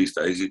players these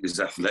days, his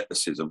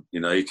athleticism.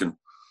 He can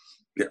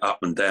get up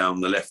and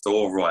down the left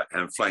or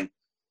right-hand flank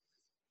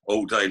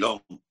all day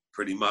long,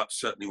 pretty much,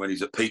 certainly when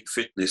he's at peak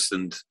fitness,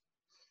 and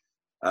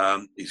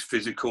he's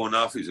physical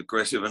enough, he's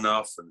aggressive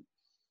enough,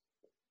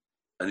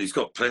 and he's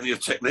got plenty of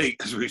technique,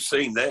 as we've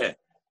seen there.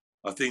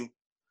 I think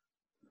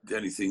the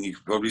only thing you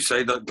could probably say,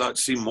 I'd like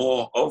to see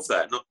more of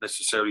that, not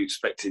necessarily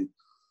expecting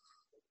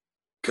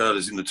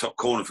curlers in the top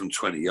corner from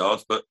 20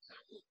 yards, but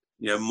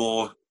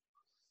more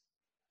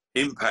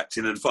impact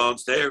in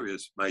advanced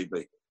areas,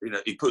 maybe.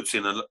 He puts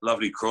in a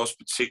lovely cross,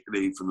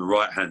 particularly from the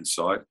right-hand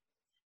side,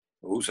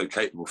 also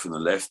capable from the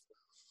left.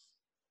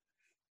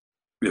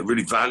 A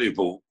really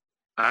valuable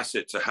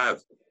asset to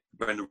have,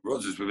 Brendan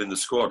Rodgers, within the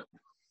squad.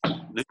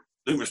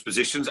 Numerous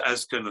positions,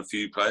 as can a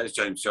few players,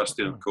 James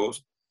Justin, of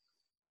course.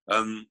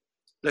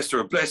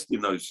 Leicester are blessed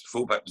in those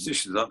fullback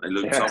positions, aren't they?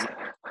 Luke Thomas,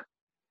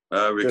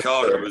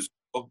 Ricardo was,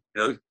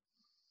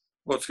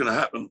 what's going to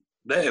happen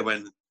there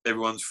when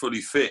everyone's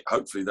fully fit?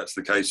 Hopefully that's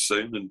the case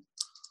soon.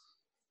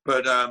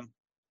 But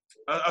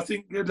I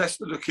think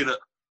Leicester looking at,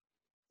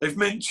 they've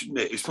mentioned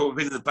it, it's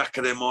probably been in the back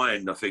of their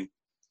mind, I think.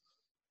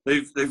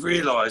 They've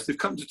realised, they've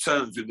come to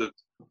terms with the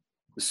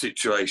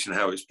situation,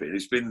 how it's been.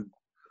 It's been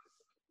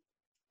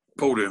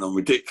bordering on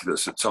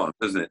ridiculous at times,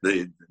 hasn't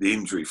it? The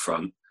injury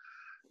front.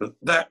 But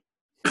that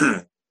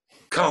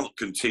can't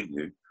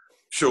continue.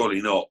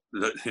 Surely not.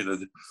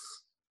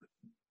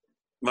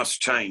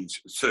 Must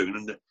change soon.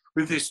 And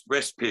with this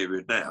rest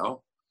period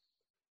now,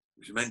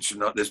 as you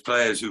mentioned, like, there's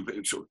players who've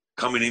been sort of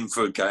coming in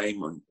for a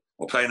game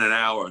or playing an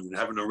hour and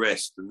having a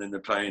rest, and then they're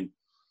playing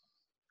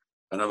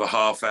another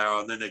half hour,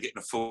 and then they're getting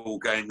a full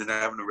game, then they're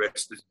having a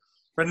rest.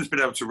 Brendan's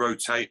been able to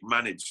rotate,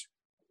 manage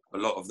a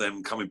lot of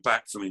them coming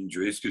back from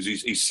injuries, because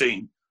he's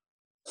seen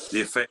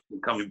the effect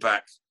of coming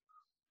back,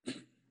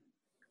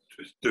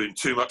 doing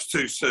too much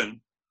too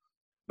soon.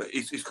 But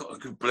he's got a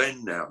good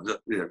blend now.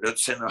 At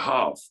centre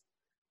half,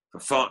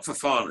 for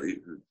Farley,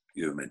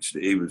 you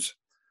mentioned it, he was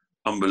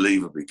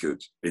unbelievably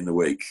good in the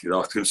week.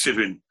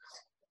 Considering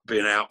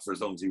being out for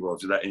as long as he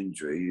was with that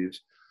injury,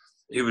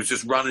 he was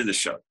just running the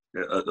show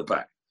at the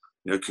back.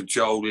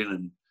 Cajoling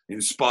and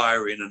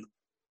inspiring and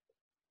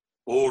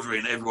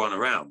ordering everyone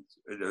around.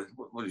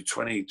 What is he,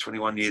 20,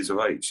 21 years of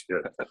age?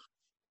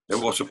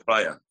 What a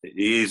player.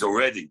 He is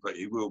already, but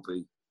he will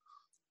be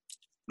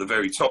the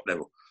very top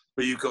level.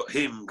 But you've got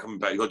him coming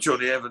back. You've got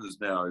Johnny Evans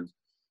now.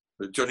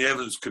 But Johnny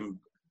Evans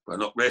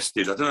not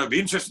rested. I don't know. It'd be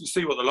interesting to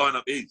see what the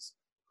lineup is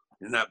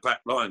in that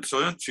back line.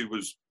 Soyuncu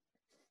was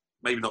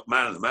maybe not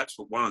man of the match,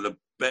 but one of the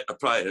better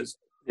players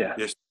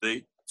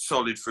yesterday.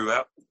 Solid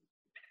throughout.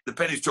 The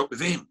penny's dropped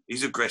with him.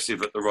 He's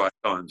aggressive at the right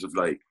times of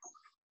late.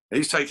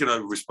 He's taken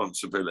over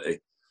responsibility.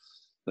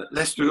 But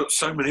Leicester got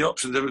so many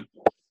options. There were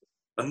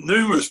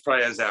numerous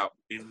players out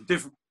in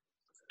different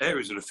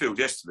areas of the field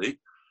yesterday,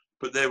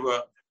 but there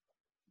were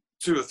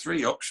 2 or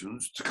 3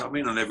 options to come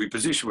in on every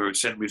position, where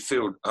it's centre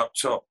midfield, up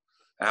top,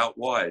 out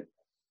wide.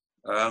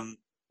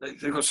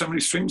 They've got so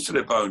many strings to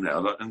their bow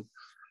now, and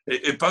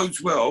it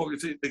bodes well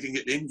if they can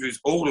get the injuries,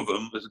 all of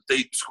them, as a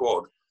deep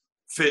squad,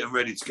 fit and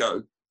ready to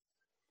go.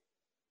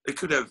 They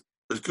could have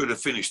as good a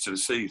finish to the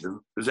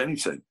season as any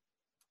team.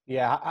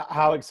 Yeah,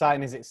 how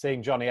exciting is it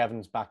seeing Johnny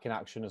Evans back in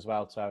action as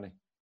well, Tony?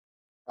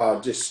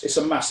 It's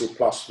a massive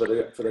plus for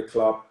the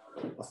club.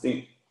 I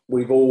think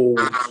we've all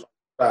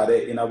about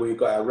it. You know, we've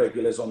got our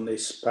regulars on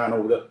this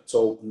panel that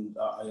talk, and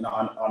you know,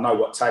 I know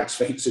what Tags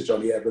thinks of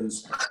Johnny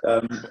Evans.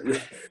 I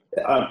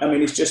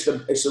mean,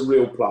 it's a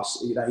real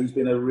plus. You know, he's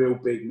been a real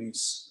big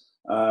miss.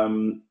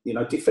 You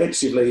know,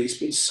 defensively, it's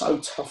been so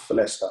tough for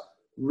Leicester.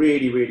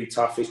 Really, really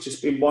tough. It's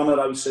just been one of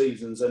those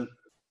seasons, and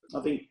I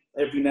think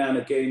every now and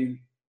again,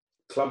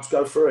 clubs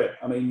go through it.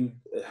 I mean,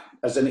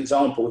 as an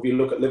example, if you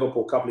look at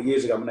Liverpool a couple of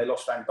years ago when they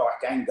lost Van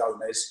Dijk and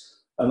Gomez,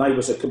 and they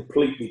was a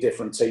completely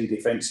different team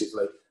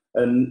defensively.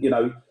 And, you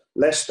know,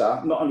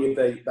 Leicester, not only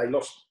have they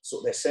lost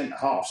sort of their centre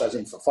halves, as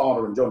in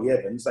Fofana and Johnny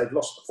Evans, they've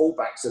lost the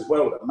fullbacks as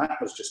well that Matt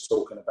was just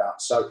talking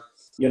about. So,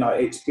 you know,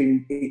 it's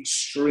been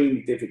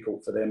extremely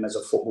difficult for them as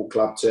a football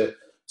club to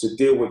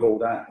deal with all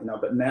that, you know.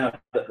 But now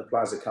that the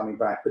players are coming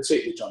back,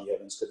 particularly Johnny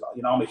Evans, because,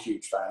 you know, I'm a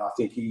huge fan. I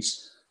think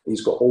he's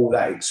got all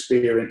that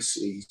experience.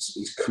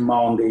 He's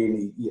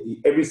commanding.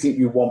 Everything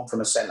you want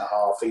from a centre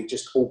half. He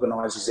just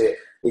organises it.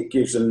 It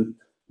gives them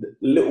a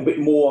little bit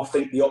more, I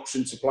think, the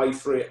option to play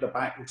three at the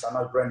back, which I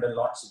know Brendan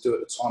likes to do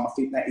at the time. I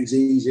think that is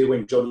easier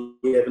when Johnny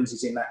Evans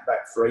is in that back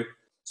three.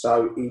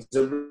 So he's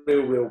a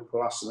real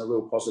plus and a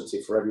real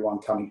positive for everyone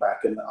coming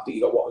back. And I think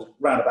he got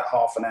around about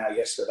half an hour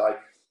yesterday.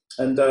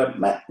 And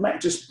Matt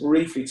just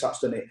briefly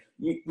touched on it.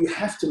 You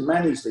have to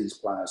manage these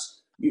players.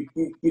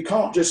 You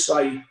can't just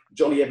say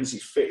Johnny Evans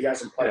is fit, he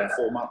hasn't played in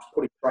 4 months,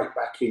 put him straight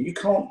back in. You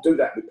can't do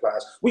that with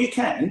players. Well, you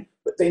can,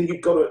 but then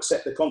you've got to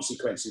accept the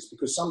consequences,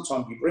 because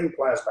sometimes you bring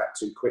players back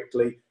too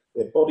quickly,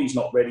 their body's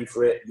not ready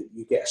for it,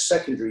 you get a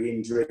secondary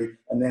injury,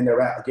 and then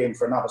they're out again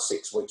for another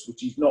 6 weeks,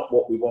 which is not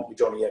what we want with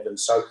Johnny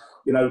Evans. So,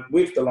 you know,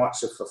 with the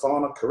likes of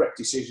Fofana, correct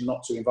decision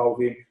not to involve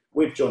him.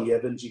 With Johnny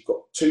Evans, you've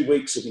got 2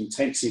 weeks of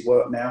intensive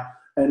work now,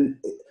 and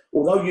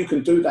although you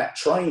can do that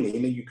training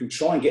and you can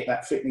try and get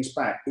that fitness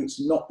back,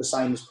 it's not the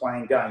same as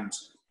playing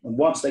games. And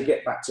once they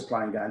get back to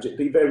playing games, it'd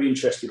be very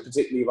interesting,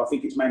 particularly if I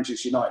think it's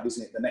Manchester United,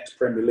 isn't it, the next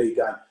Premier League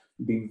game.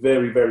 It'd be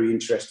very, very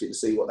interesting to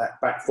see what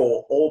that back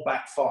four or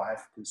back five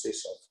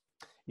consists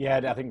of.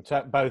 Yeah, I think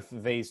both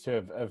of these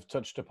two have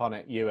touched upon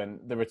it, Ewan.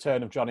 The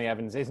return of Johnny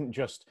Evans isn't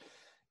just,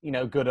 you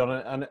know, good on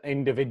an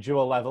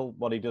individual level,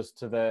 what he does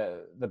to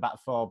the back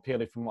four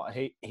purely from what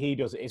he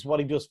does. It's what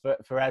he does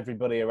for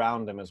everybody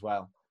around him as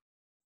well.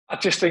 I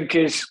just think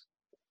his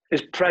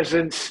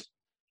presence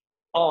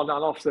on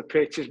and off the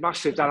pitch is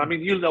massive, Dan. I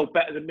mean, you'll know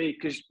better than me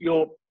because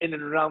you're in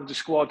and around the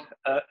squad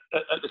at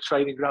the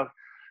training ground.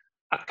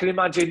 I can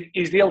imagine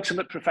he's the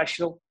ultimate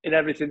professional in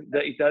everything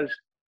that he does.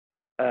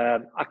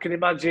 I can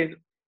imagine,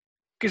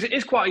 because it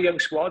is quite a young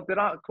squad, there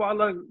are quite a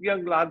lot of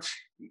young lads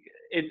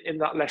in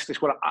that Leicester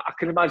squad. I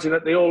can imagine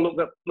that they all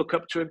look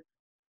up to him.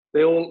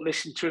 They all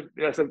listen to him.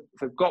 You know, if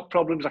they've got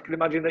problems, I can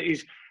imagine that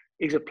he's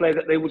a player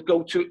that they would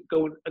go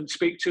and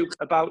speak to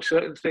about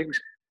certain things.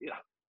 Yeah.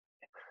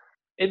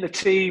 In the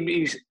team,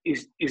 he's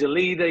a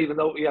leader, even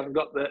though he hasn't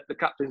got the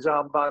captain's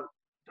armband.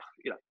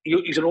 You know,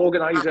 he's an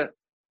organizer.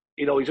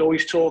 You know, he's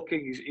always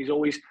talking. He's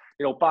always,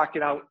 you know,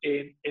 barking out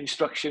in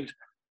instructions.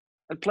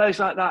 And players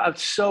like that are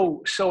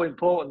so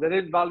important. They're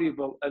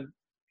invaluable, and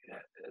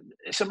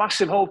it's a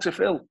massive hole to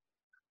fill.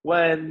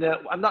 And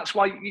that's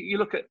why you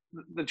look at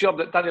the job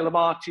that Daniel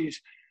Amarty's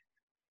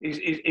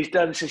he's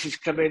done since he's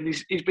come in.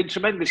 He's been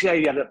tremendous. Yeah,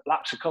 he had a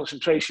lapse of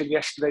concentration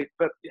yesterday,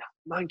 but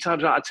 9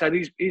 times out of 10,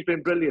 he's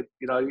been brilliant.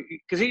 You know,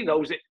 because he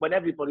knows that when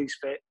everybody's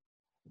fit,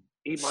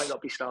 he might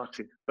not be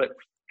starting. But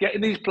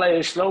getting these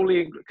players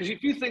slowly, because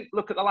if you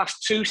look at the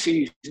last 2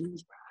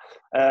 seasons,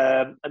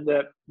 and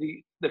the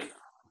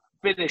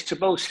finish to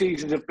both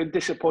seasons have been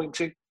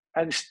disappointing,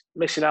 hence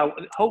missing out.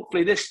 And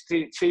hopefully this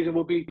season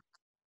will be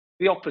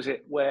the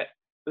opposite, where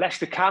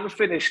Leicester can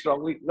finish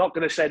strongly. Not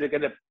going to say they're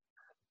going to,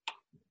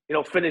 you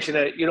know, finish in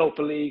a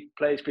Europa League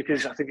place,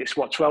 because I think it's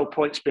 12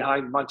 points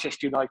behind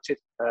Manchester United,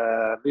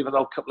 even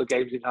though a couple of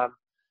games in hand.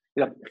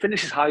 You know,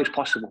 finish as high as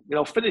possible. You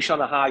know, finish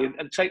on a high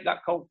and take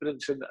that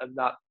confidence and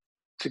that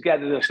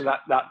togetherness and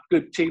that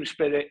good team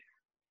spirit,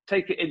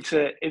 take it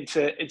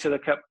into the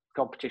cup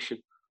competition.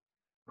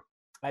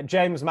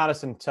 James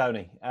Maddison,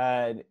 Tony,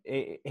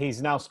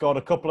 he's now scored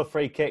a couple of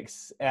free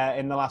kicks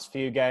in the last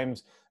few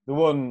games. The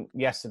one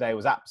yesterday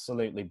was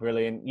absolutely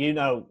brilliant. You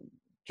know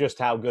just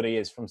how good he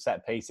is from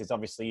set pieces.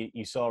 Obviously,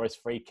 you saw his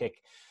free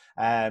kick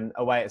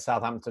away at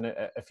Southampton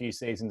a few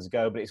seasons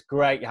ago, but it's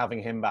great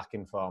having him back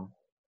in form.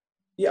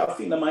 Yeah, I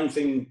think the main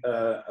thing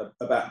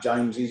about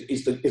James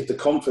is the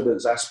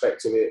confidence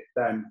aspect of it.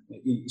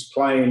 He's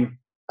playing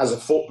as a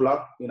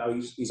footballer. You know,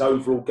 his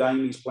overall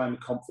game, he's playing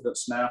with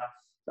confidence now.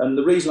 And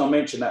the reason I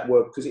mention that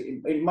word, because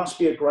it must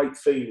be a great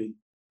feeling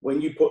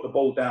when you put the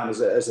ball down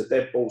as a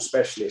dead ball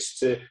specialist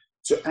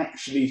to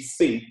actually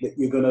think that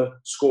you're going to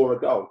score a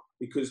goal.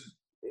 Because,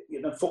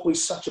 you know, football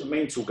is such a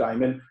mental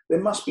game, and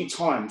there must be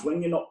times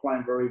when you're not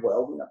playing very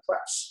well. You know,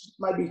 perhaps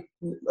maybe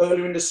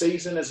earlier in the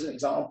season, as an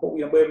example,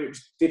 you know, where it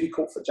was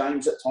difficult for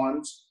James at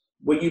times,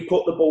 when you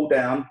put the ball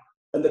down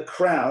and the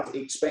crowd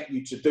expect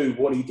you to do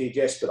what he did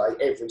yesterday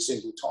every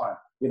single time.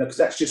 you know, because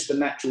that's just the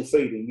natural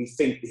feeling. You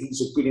think that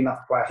he's a good enough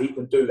player, he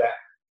can do that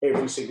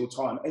every single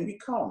time, and you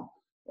can't.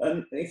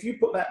 And if you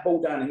put that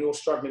ball down and you're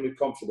struggling with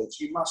confidence,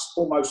 you must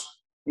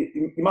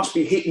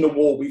be hitting the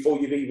wall before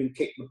you've even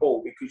kicked the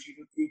ball, because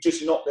you're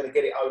just not going to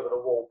get it over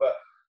the wall. But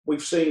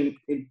we've seen,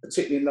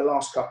 particularly in the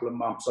last couple of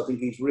months, I think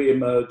he's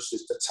re-emerged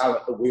as the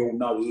talent that we all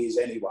know he is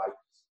anyway.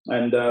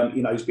 And,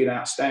 you know, he's been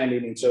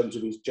outstanding in terms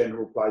of his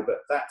general play. But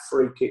that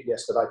free kick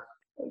yesterday,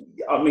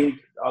 I mean,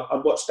 I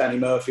watched Danny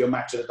Murphy on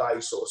Match of the Day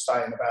sort of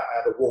saying about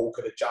how the wall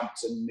could have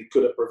jumped and it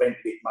could have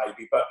prevented it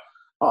maybe. But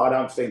I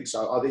don't think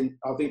so. I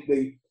think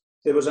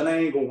there was an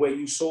angle where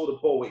you saw the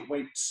ball, it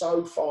went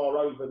so far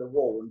over the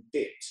wall and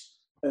dipped.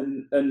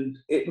 And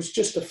it was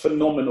just a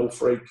phenomenal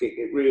free kick.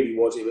 It really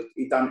was.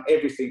 He done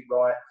everything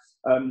right.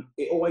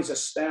 It always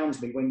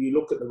astounds me when you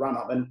look at the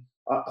run-up. And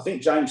I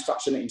think James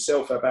touched on it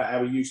himself about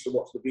how he used to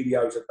watch the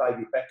videos of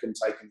David Beckham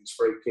taking his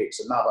free kicks,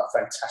 another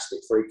fantastic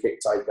free kick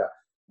taker.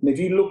 And if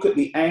you look at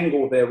the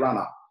angle of their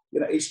run-up, you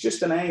know, it's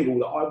just an angle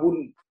that I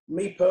wouldn't,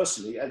 me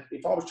personally,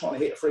 if I was trying to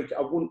hit a free kick,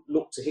 I wouldn't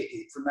look to hit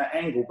it from that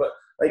angle. But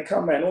they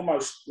come around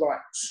almost like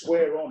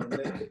square on.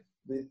 And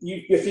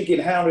you're thinking,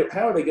 how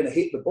are they going to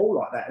hit the ball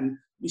like that? And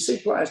you see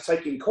players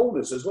taking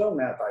corners as well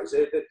nowadays.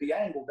 The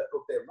angle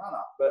of their run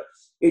up, but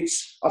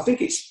I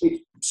think it's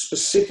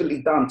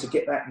specifically done to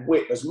get that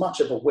whip, as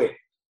much of a whip.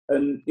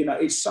 And you know,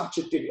 it's such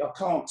a I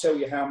can't tell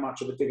you how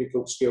much of a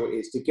difficult skill it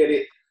is to get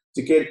it,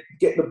 to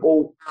get the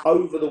ball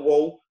over the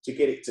wall, to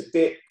get it to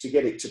dip, to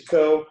get it to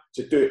curl,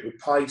 to do it with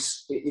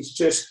pace. It's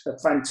just a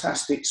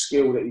fantastic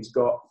skill that he's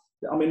got.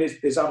 I mean,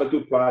 there's other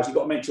good players. You've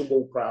got to mention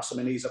Ward-Prowse. I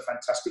mean, he's a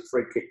fantastic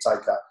free kick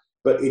taker.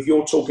 But if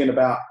you're talking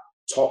about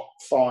top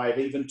 5,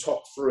 even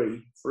top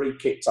 3 free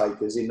kick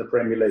takers in the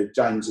Premier League,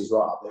 James is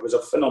right up there. It was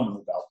a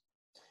phenomenal goal.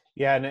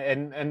 Yeah,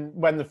 and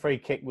when the free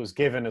kick was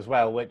given as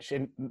well, which,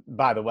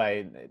 by the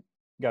way, it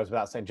goes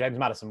without saying, James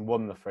Maddison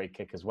won the free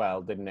kick as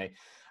well, didn't he?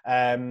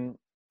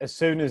 As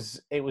soon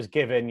as it was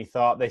given, you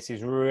thought, this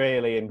is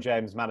really in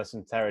James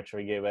Maddison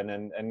territory, Ewan,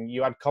 and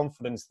you had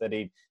confidence that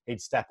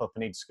he'd step up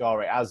and he'd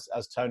score it. As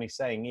Tony's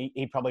saying,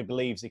 he probably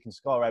believes he can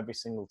score every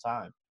single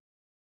time.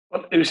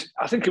 Well,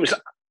 I think it was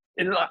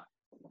in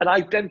an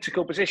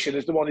identical position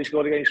as the one he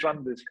scored against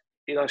Randers.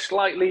 You know,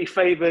 slightly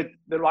favoured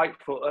the right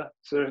footer,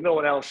 so there's no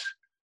one else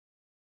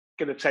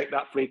going to take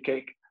that free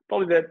kick.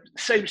 Probably the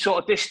same sort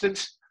of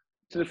distance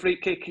to the free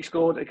kick he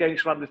scored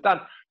against Randers.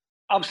 Dan,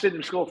 I've seen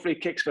him score free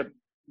kicks for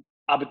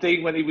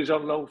Aberdeen when he was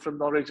on loan from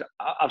Norwich.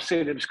 I've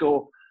seen him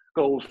score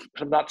goals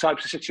from that type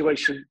of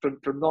situation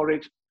from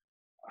Norwich.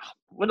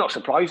 We're not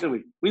surprised, are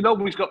we? We know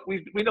we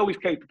know he's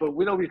capable.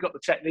 We know he's got the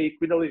technique.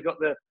 We know he's got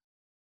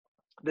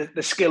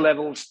the skill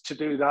levels to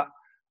do that.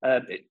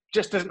 It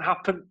just doesn't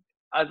happen.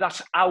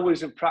 That's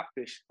hours of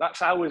practice.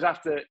 That's hours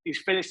after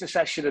he's finished a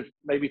session of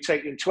maybe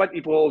taking 20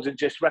 balls and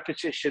just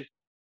repetition,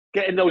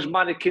 getting those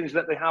mannequins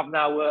that they have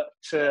now at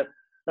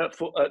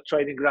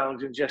training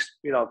grounds and just,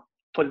 you know,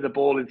 putting the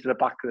ball into the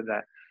back of the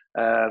net.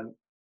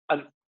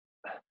 And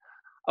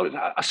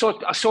I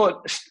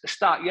saw a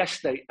start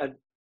yesterday, and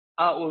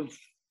out of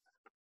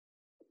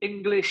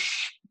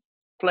English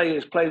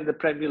players playing in the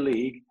Premier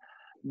League,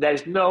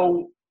 there's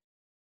no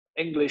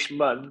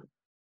Englishman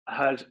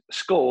has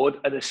scored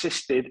and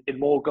assisted in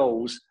more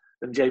goals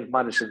than James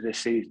Maddison this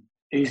season.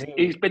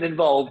 He's been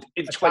involved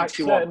in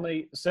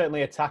 21.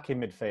 Certainly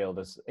attacking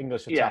midfielders,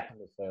 English attacking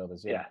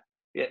midfielders.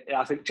 Yeah,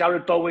 I think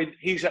Jared Bowen,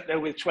 he's up there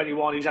with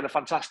 21. He's had a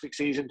fantastic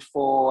season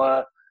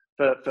for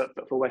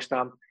West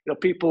Ham. You know,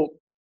 people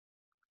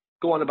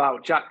go on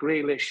about Jack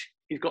Grealish.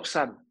 He's got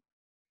 7.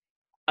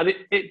 And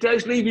it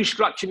does leave you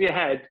scratching your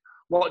head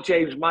what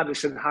James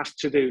Maddison has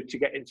to do to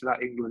get into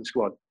that England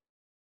squad.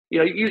 You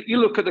know, you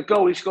look at the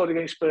goal he scored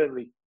against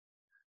Burnley,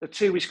 the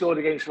 2 he scored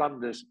against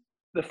Randers,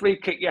 the free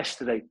kick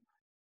yesterday.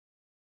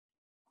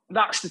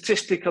 That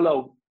statistic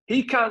alone,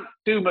 he can't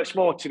do much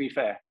more, to be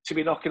fair, to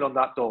be knocking on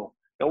that door.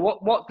 Now,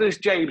 what does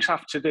James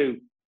have to do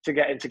to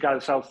get into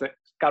Gareth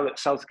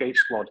Southgate's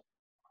squad?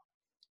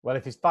 Well,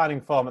 if he's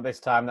finding form at this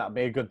time, that'd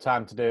be a good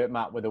time to do it,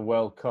 Matt, with a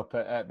World Cup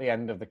at the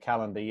end of the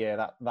calendar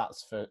year.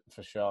 That's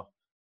for sure.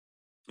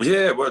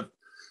 Yeah, well,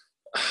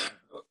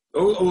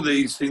 all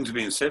these things are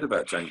being said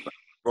about James,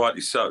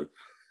 rightly so.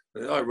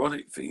 The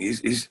ironic thing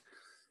is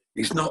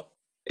he's not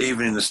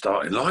even in the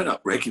starting lineup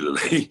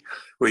regularly,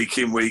 week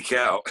in, week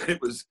out. It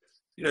was,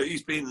 you know,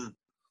 he's been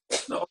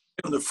not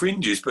on the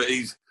fringes, but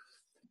he's,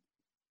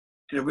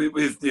 you know,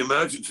 with the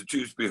emergence of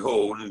Dewsbury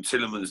Hall and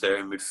Tielemans there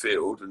in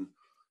midfield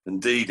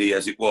and Didi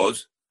as it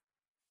was,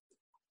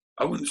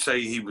 I wouldn't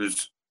say he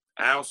was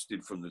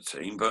ousted from the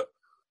team, but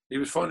he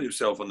was finding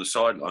himself on the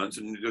sidelines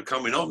and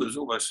coming on as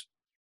almost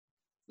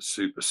a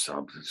super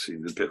sub. It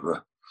seemed a bit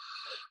of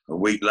a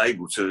weak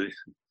label to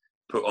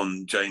put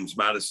on James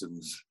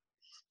Maddison's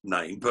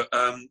name, but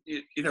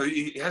you know,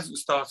 he hasn't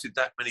started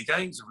that many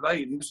games of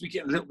late, and he must be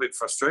getting a little bit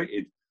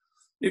frustrated,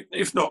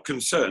 if not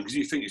concerned, because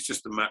you think it's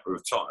just a matter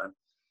of time.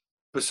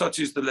 But such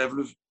is the level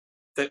of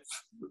depth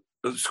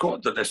of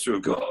squad that Leicester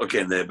have got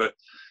again there. But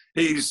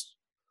you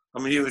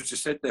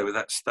just said there with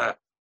that stat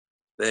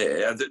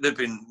there, they've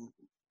been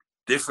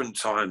different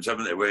times,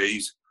 haven't there, where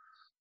he's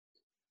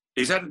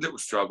had a little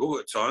struggle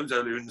at times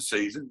earlier in the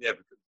season. Yeah,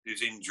 because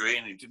his injury,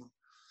 and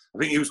I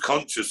think he was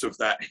conscious of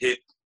that hip.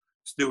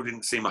 Still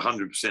didn't seem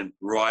 100%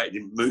 right.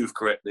 Didn't move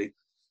correctly.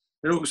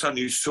 And all of a sudden,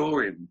 you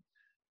saw him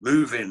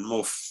moving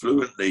more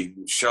fluently,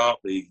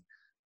 sharply,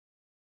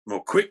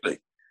 more quickly,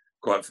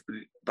 quite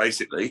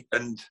basically.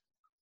 And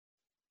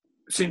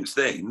since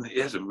then, he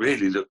hasn't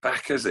really looked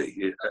back, has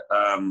he?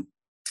 And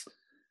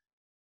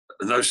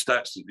those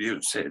stats that you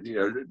said,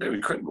 they're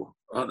incredible,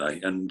 aren't they?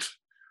 And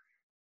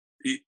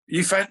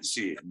you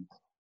fancy him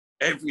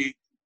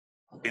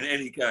in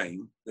any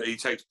game that he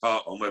takes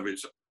part on, whether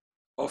it's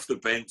off the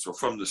bench or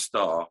from the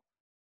start,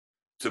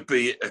 to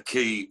be a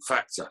key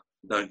factor,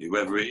 don't you?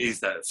 Whether it is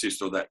that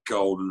assist or that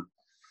goal. And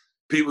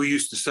people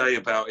used to say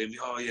about him,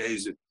 oh yeah,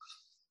 he's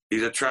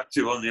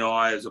attractive on the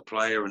eye as a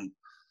player, and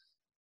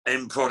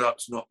end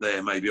product's not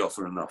there maybe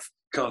often enough.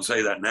 Can't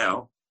say that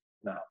now.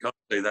 No. Can't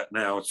say that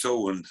now at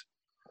all. And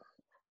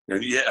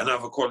yet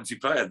another quality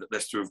player that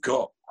Leicester have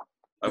got.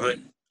 I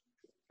mean,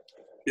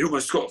 you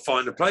almost got to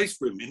find a place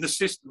for him in the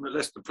system that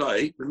Leicester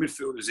play, the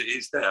midfield as it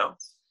is now.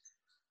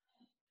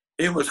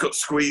 He almost got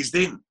squeezed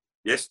in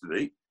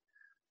yesterday.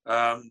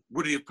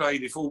 Would he have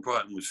played if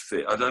Albrighton was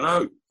fit? I don't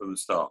know from the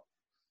start.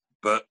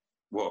 But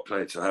what a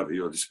player to have at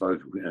your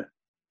disposal, yeah.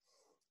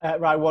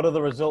 Right, what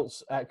other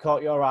results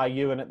caught your eye,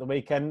 Ewan, at the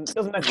weekend?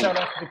 Doesn't necessarily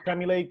have to be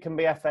Premier League, can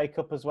be FA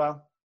Cup as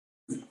well.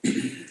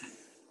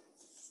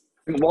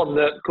 One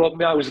that caught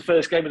me eye was the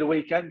first game of the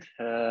weekend.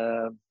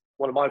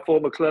 One of my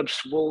former clubs,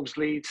 Wolves,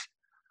 Leeds.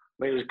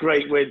 I mean, it was a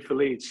great win for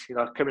Leeds,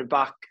 coming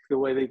back the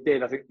way they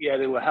did. I think,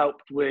 they were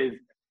helped with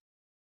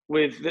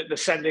the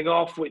sending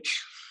off,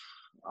 which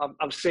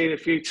I've seen a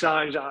few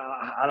times,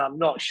 and I'm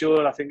not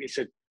sure. I think it's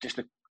just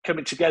a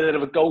coming together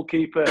of a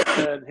goalkeeper,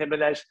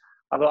 Jimenez.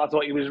 I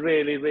thought he was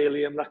really,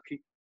 really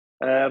unlucky.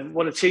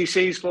 One of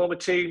TC's former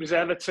teams,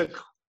 Everton.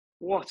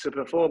 What a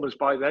performance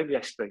by them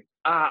yesterday.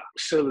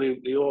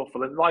 Absolutely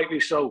awful. And rightly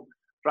so,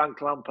 Frank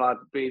Lampard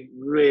being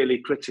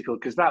really critical,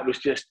 because that was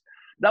just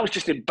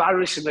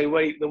embarrassing the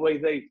way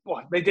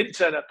they didn't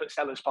turn up at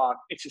Selhurst Park.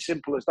 It's as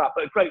simple as that.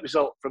 But a great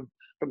result from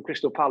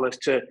Crystal Palace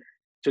to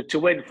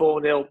win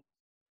 4-0,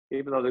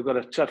 even though they've got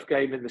a tough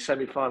game in the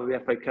semi-final of the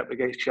FA Cup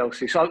against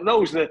Chelsea. So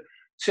those are the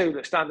two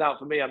that stand out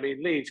for me. I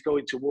mean, Leeds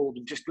going to Wolves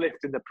and just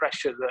lifting the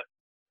pressure. I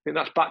think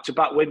that's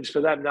back-to-back wins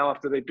for them now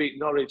after they beat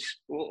Norwich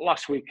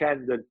last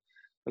weekend,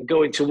 and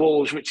going to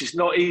Wolves, which is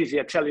not easy.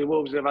 I tell you,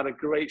 Wolves have had a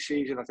great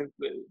season. I think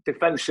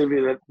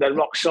defensively they're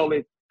rock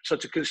solid. So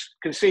to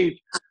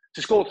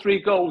score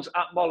 3 goals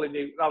at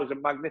Molineux, that was a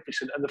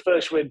magnificent. And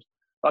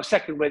the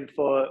second win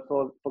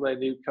for their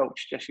new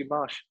coach, Jesse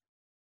Marsh.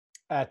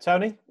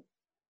 Tony?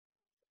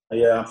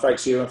 Yeah,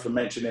 thanks, Ewan, for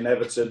mentioning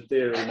Everton.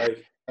 Dearie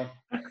me.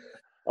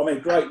 I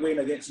mean, great win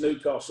against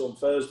Newcastle on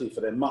Thursday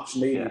for them. Much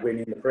needed win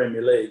in the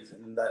Premier League.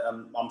 And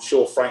I'm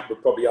sure Frank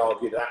would probably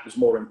argue that was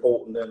more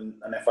important than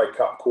an FA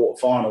Cup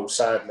quarter-final,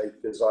 sadly,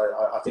 because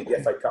I think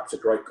the FA Cup's a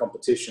great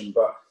competition.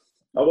 But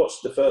I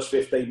watched the first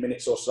 15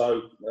 minutes or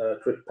so,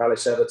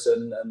 Palace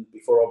Everton, and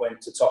before I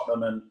went to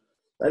Tottenham, and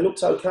they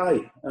looked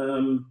okay.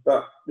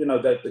 But,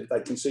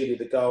 they conceded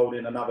a goal,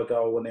 in another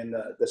goal, and in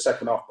the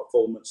second half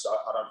performance,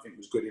 I don't think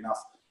was good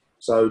enough.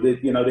 So,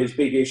 there's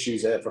big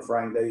issues there for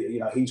Frank.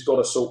 He's got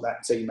to sort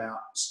that team out,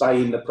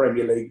 stay in the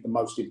Premier League, the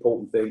most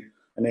important thing,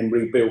 and then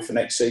rebuild for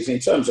next season. In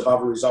terms of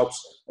other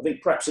results, I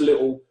think perhaps a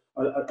little,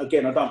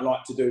 again, I don't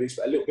like to do this,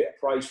 but a little bit of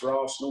praise for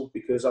Arsenal,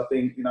 because I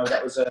think,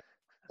 that was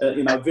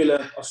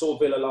Villa. I saw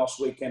Villa last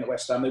weekend at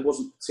West Ham. It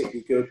wasn't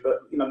particularly good,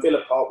 but,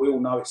 Villa Park, we all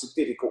know it's a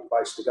difficult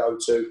place to go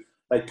to.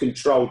 They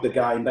controlled the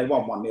game. They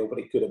won 1-0, but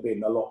it could have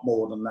been a lot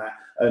more than that.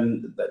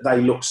 And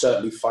they look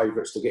certainly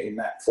favourites to get in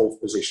that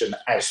 4th position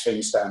as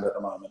things stand at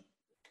the moment.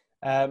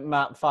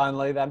 Matt,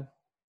 finally then.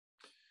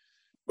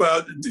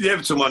 Well, the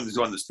Everton one is the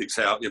one that sticks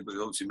out. Yeah, but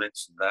we obviously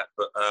mentioned that.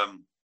 But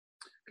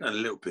going a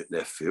little bit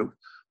left field.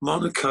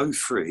 Monaco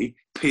 3,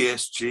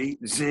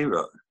 PSG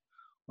 0.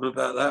 What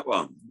about that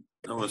one?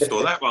 No one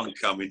saw that one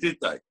coming, did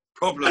they?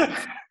 Problems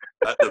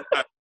at the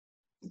back.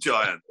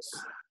 Giants.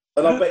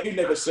 And I bet you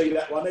never see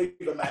that one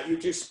either, Matt. You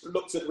just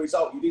looked at the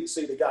result. You didn't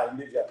see the game,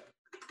 did you?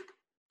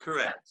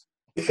 Correct.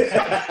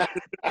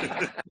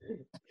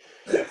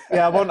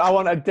 I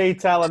want a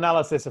detailed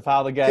analysis of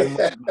how the game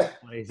went,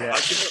 please. Yeah.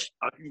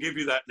 I can give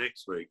you that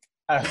next week.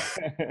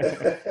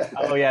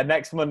 Oh, yeah,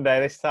 next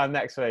Monday, this time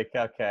next week.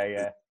 Okay,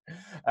 yeah.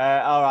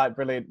 All right,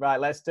 brilliant. Right,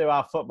 let's do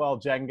our football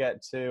Jenga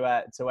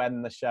to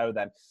end the show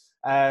then.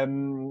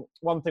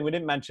 One thing we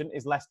didn't mention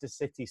is Leicester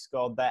City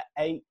scored their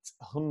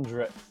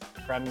 800th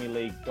Premier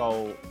League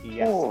goal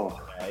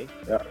yesterday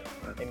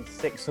in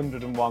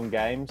 601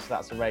 games.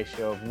 That's a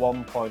ratio of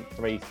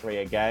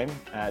 1.33 a game.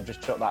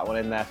 Just chuck that one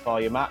in there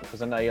for you, Matt,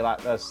 because I know you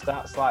like those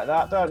stats like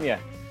that, don't you?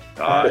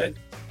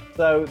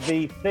 So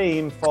the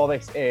theme for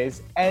this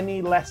is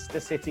any Leicester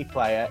City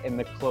player in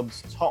the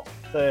club's top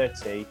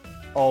 30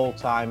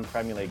 all-time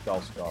Premier League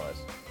goal scorers.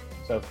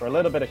 So for a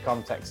little bit of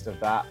context of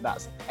that,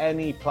 that's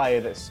any player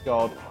that's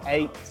scored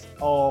 8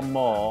 or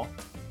more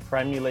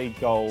Premier League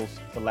goals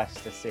for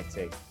Leicester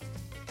City.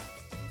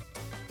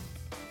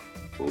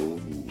 Ooh.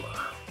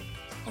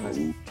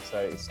 So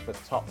it's the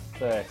top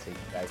 30,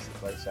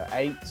 basically. So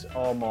 8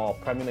 or more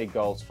Premier League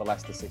goals for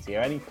Leicester City, or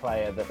any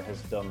player that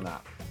has done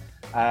that.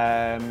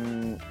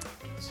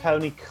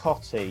 Tony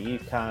Cottee, you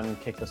can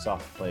kick us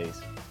off,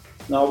 please.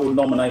 No, I will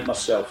nominate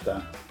myself,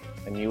 Dan.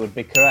 And you would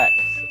be correct.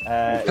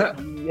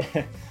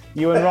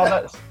 Ewan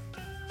Roberts.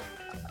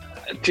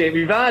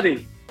 Jamie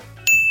Vardy.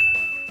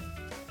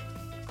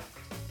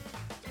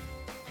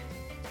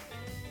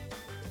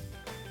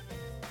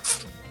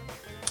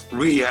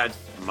 Riyad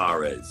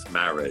Mahrez,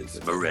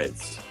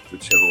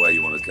 whichever way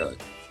you want to go.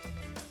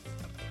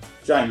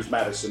 James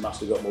Maddison must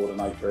have got more than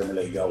 8 Premier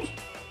League goals.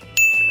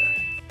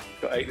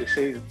 Got 8 this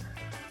season.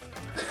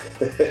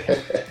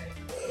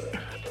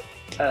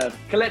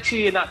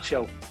 Kelechi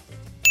Iheanacho.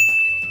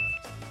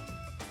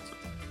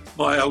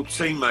 My old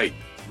teammate,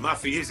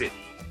 Muffy, is it?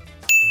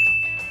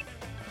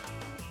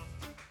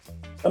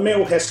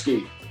 Emil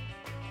Heskey.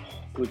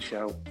 Good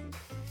shout.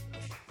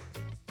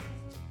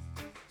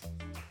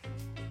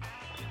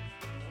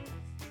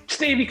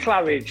 Stevie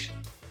Claridge.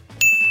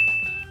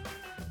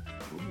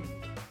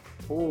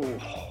 Oh,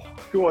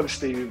 go on,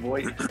 Stevie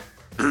boy.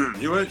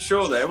 You weren't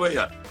sure there, were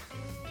you?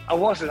 I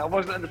wasn't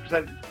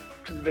 100%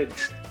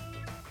 convinced.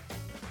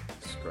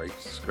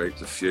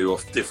 Scraped a few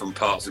off different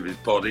parts of his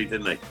body,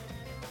 didn't he?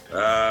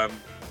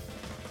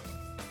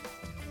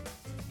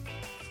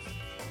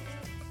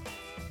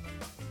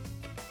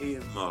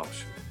 Ian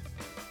Marshall.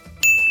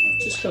 I'm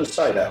just going to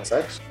say that,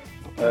 Tex.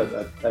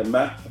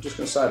 Matt, I'm just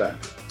going to say that.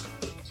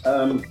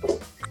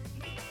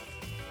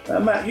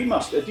 Matt, you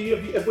must have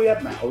we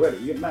had Matt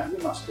already? Matt, you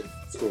must have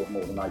scored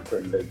more than 8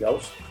 Premier League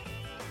goals.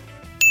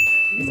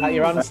 Is that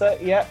your answer?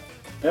 Yep.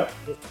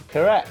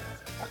 Correct.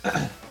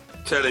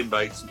 Tell him,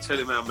 Bates, and tell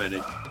him how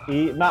many.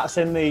 Matt's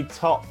in the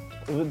top.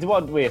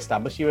 What did we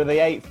establish? You were the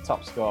 8th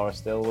top scorer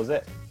still, was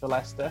it, for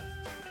Leicester?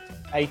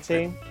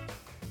 18?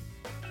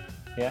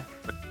 Yeah.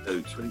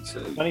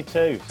 22.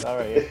 22,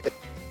 sorry. Yeah.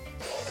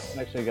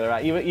 Make sure you got it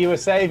right. You were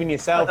saving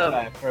yourself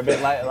there for a bit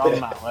later on,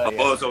 Matt, weren't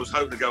you? I was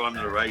hoping to go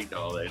under the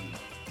radar then.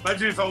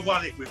 Imagine if I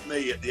won it with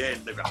me at the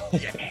end. They'd go,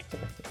 yeah.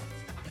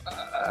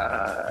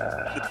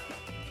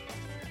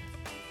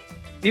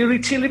 Yuri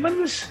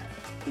Tillemans.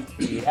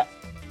 Yeah.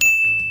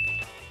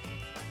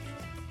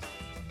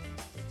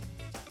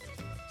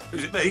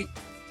 Is it me?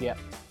 Yeah.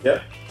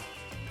 Yep.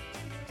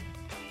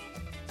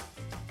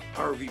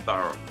 Harvey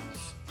Barnes.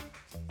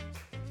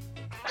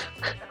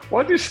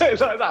 Why do you say it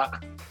like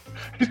that?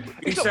 He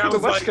He's not sounds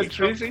from the West like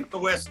Country, he's is he? from the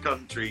West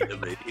Country to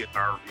me,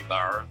 Harvey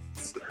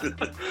Barnes.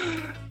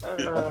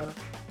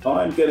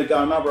 I'm going to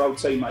go another old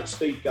teammate,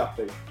 Steve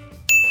Guppy.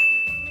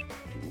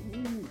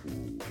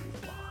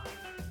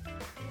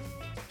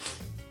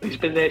 He's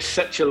been there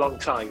such a long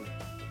time.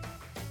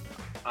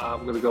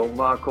 I'm going to go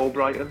Mark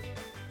Albrighton.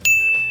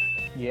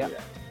 Yeah.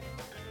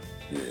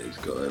 Yeah, he's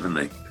got it, hasn't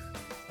he?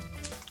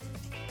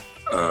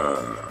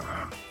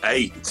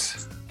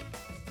 8.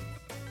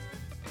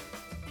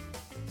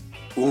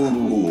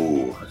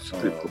 Ooh, that's a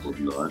bit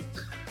borderline.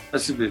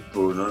 That's a bit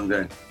borderline. I'm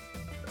going.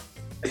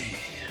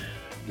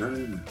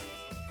 No.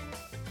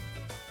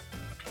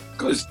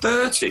 God, it's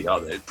 30, are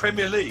they?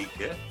 Premier League,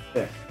 yeah?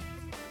 Yeah.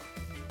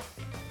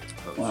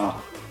 Oh,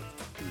 Wow.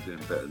 We're doing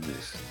better than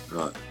this.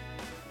 Right.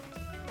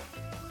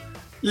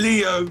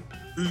 Leo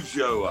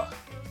Ulloa.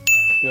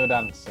 Good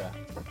answer.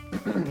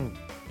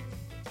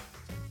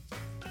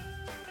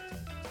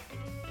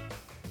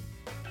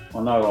 I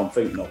know I'm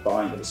thinking of, but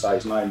I ain't going to say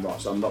his name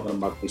right, so I'm not going to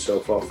mug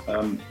myself off.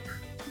 I'm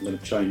going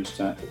to change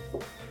that.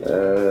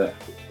 There,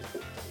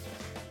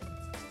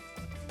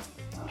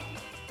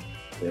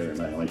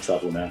 mate, I'm in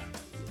trouble now.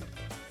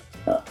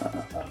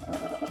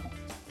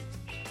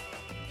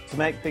 To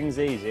make things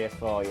easier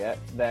for you,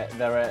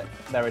 there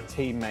are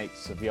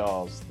teammates of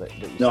yours that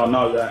you. No, I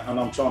know that, and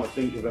I'm trying to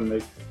think of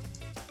them.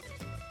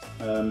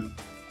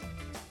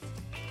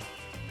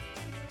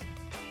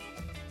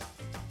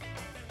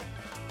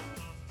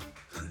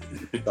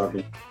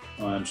 Struggling.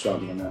 I am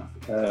struggling now.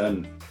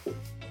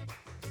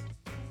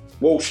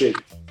 Walshy.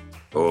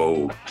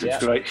 Oh, That's Yeah. a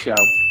great shout.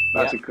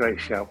 That's Yeah. a great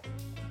shout.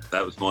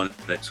 that was my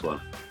next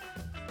one.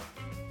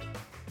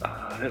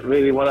 I didn't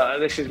really want to.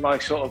 This is my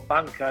sort of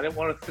bank. I didn't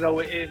want to throw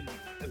it in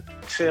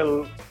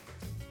until.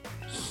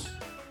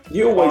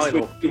 You always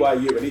Final. win anyway,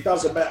 you, and it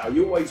doesn't matter.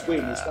 You always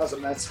win. It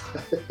doesn't matter.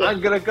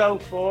 I'm going to go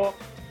for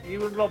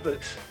Ewan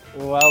Roberts.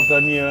 Well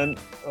done, Ewan.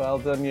 Well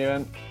done,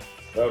 Ewan.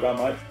 Well done,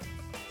 mate.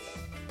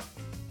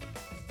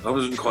 I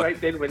wasn't quite.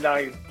 Scraped in with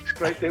 9.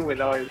 Scraped in with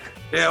 9.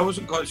 Yeah, I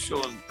wasn't quite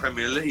sure on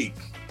Premier League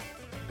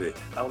bit.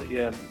 Oh,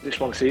 yeah, this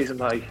one season,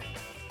 mate.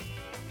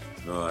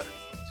 Right.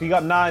 So you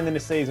got 9 in the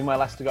season where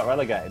Leicester got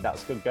relegated.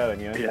 That's good going,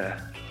 Ewan. Yeah.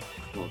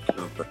 I'm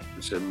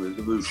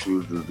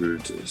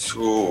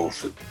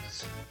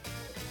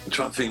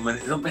trying to think,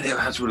 not many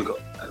lads would have got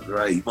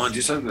over 8. Mine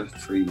just over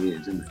 3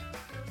 years, isn't it?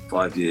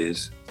 5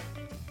 years.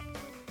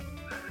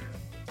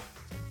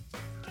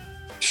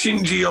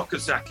 Shinji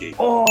Okazaki.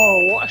 Oh,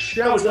 what a That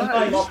shout! was the that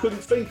name I is. couldn't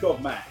think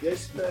of, Matt.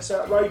 Yes, that's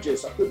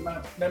outrageous. I couldn't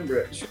remember You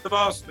it. should have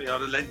asked me,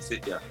 I'd have lent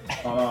it, yeah.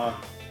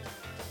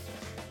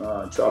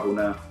 I'm in trouble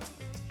now.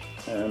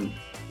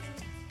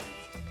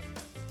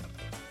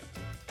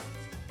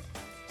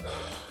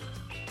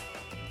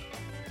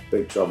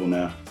 Big trouble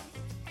now.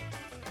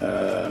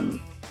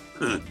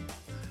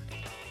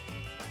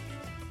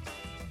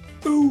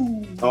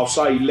 I'll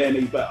say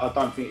Lenny, but I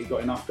don't think he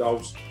got enough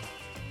goals.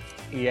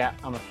 Yeah,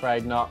 I'm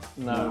afraid not.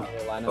 No.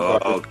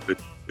 Oh,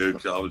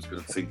 good. I was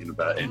thinking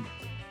about him.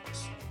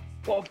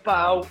 What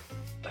about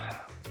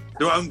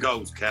Do own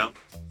goals count?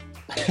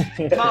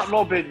 Mark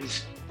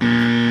Robbins?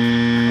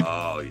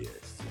 Oh, yes.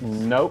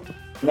 Nope.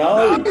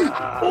 No.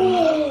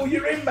 Oh,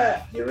 you're in,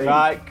 Matt. You're in.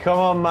 Right, come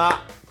on,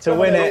 Matt, to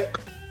win it.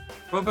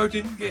 Robbo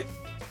didn't get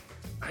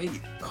 8.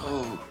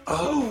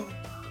 Oh.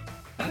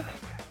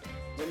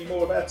 Any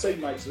more of our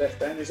teammates left,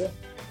 Dan, is there?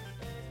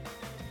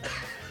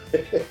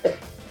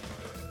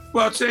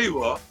 Well, I'll tell you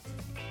what.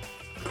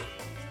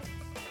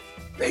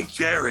 Big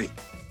Jerry.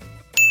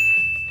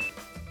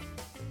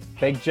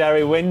 Big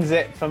Jerry wins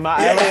it for Matt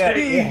Elliott.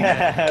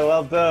 Yeah,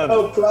 well done.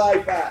 Oh,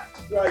 great, Matt.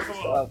 Great.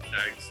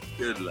 Thanks.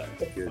 Good lad.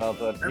 Good. Well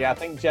done. Yeah, I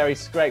think Jerry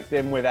scraped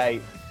in with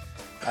 8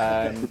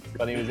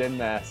 when he was in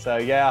there. So,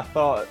 yeah, I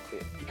thought,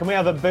 can we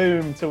have a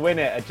boom to win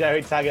it? A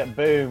Jerry Taggart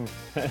boom.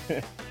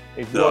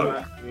 He's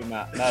won you,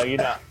 Matt. No, you're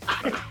not.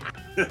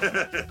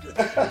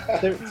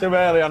 too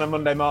early on a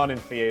Monday morning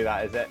for you,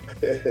 that is it.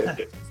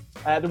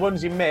 The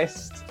ones you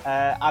missed,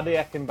 Adi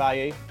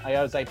Ekambayi,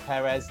 Jose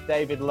Perez,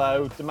 David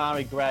Lowe,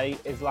 Damari Gray,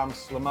 Islam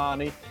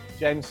Slimani,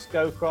 James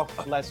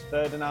Scowcroft, Les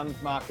Ferdinand,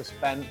 Marcus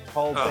Bent,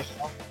 Paul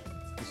Dickoff,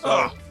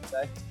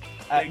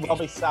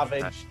 Robbie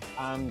Savage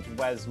and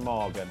Wes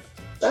Morgan.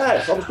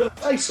 Yes, I was going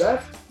to say,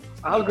 Sav.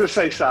 I was going to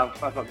say Sam.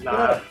 I thought,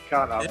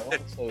 can't have it. I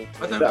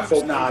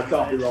thought, it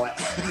can't be right.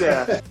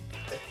 Yeah.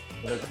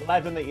 There's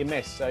 11 that you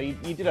missed, so you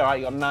did all right.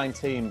 You got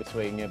 19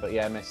 between you, but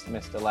yeah, missed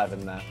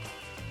 11 there.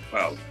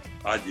 Well,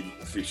 I didn't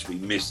officially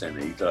miss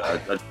any.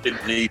 I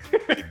didn't need.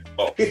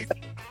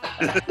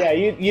 Yeah,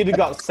 you'd have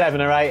got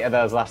 7 or 8 of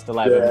those last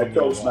 11. Yeah, of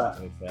course, Matt.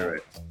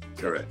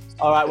 Correct.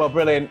 All right, well,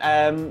 brilliant.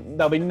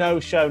 There'll be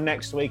no show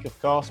next week,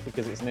 of course,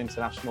 because it's an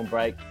international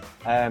break.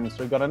 So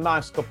we've got a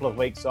nice couple of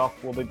weeks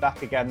off. We'll be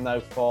back again,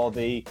 though, for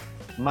the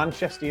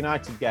Manchester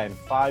United game,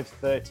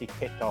 5:30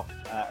 kickoff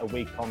a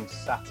week on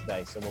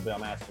Saturday. So we'll be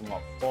on air from,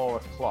 4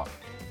 o'clock.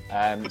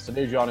 So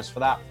do join us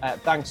for that.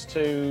 Thanks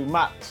to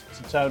Matt,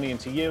 to Tony and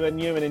to Ewan.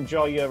 Ewan,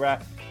 enjoy your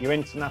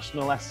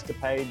international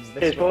escapades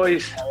this week.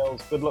 Boys.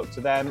 Wales. Good luck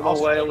to them.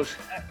 Wales.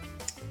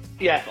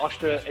 Yeah,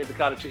 Austria in the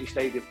Cardiff City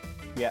Stadium.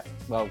 Yeah,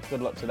 well,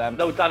 good luck to them.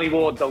 No Danny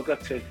Ward, though,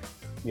 got to.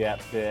 Yeah,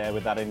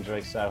 with that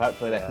injury. So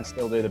hopefully they can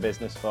still do the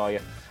business for you.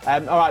 All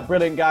right,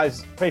 brilliant,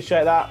 guys.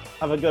 Appreciate that.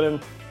 Have a good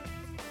one.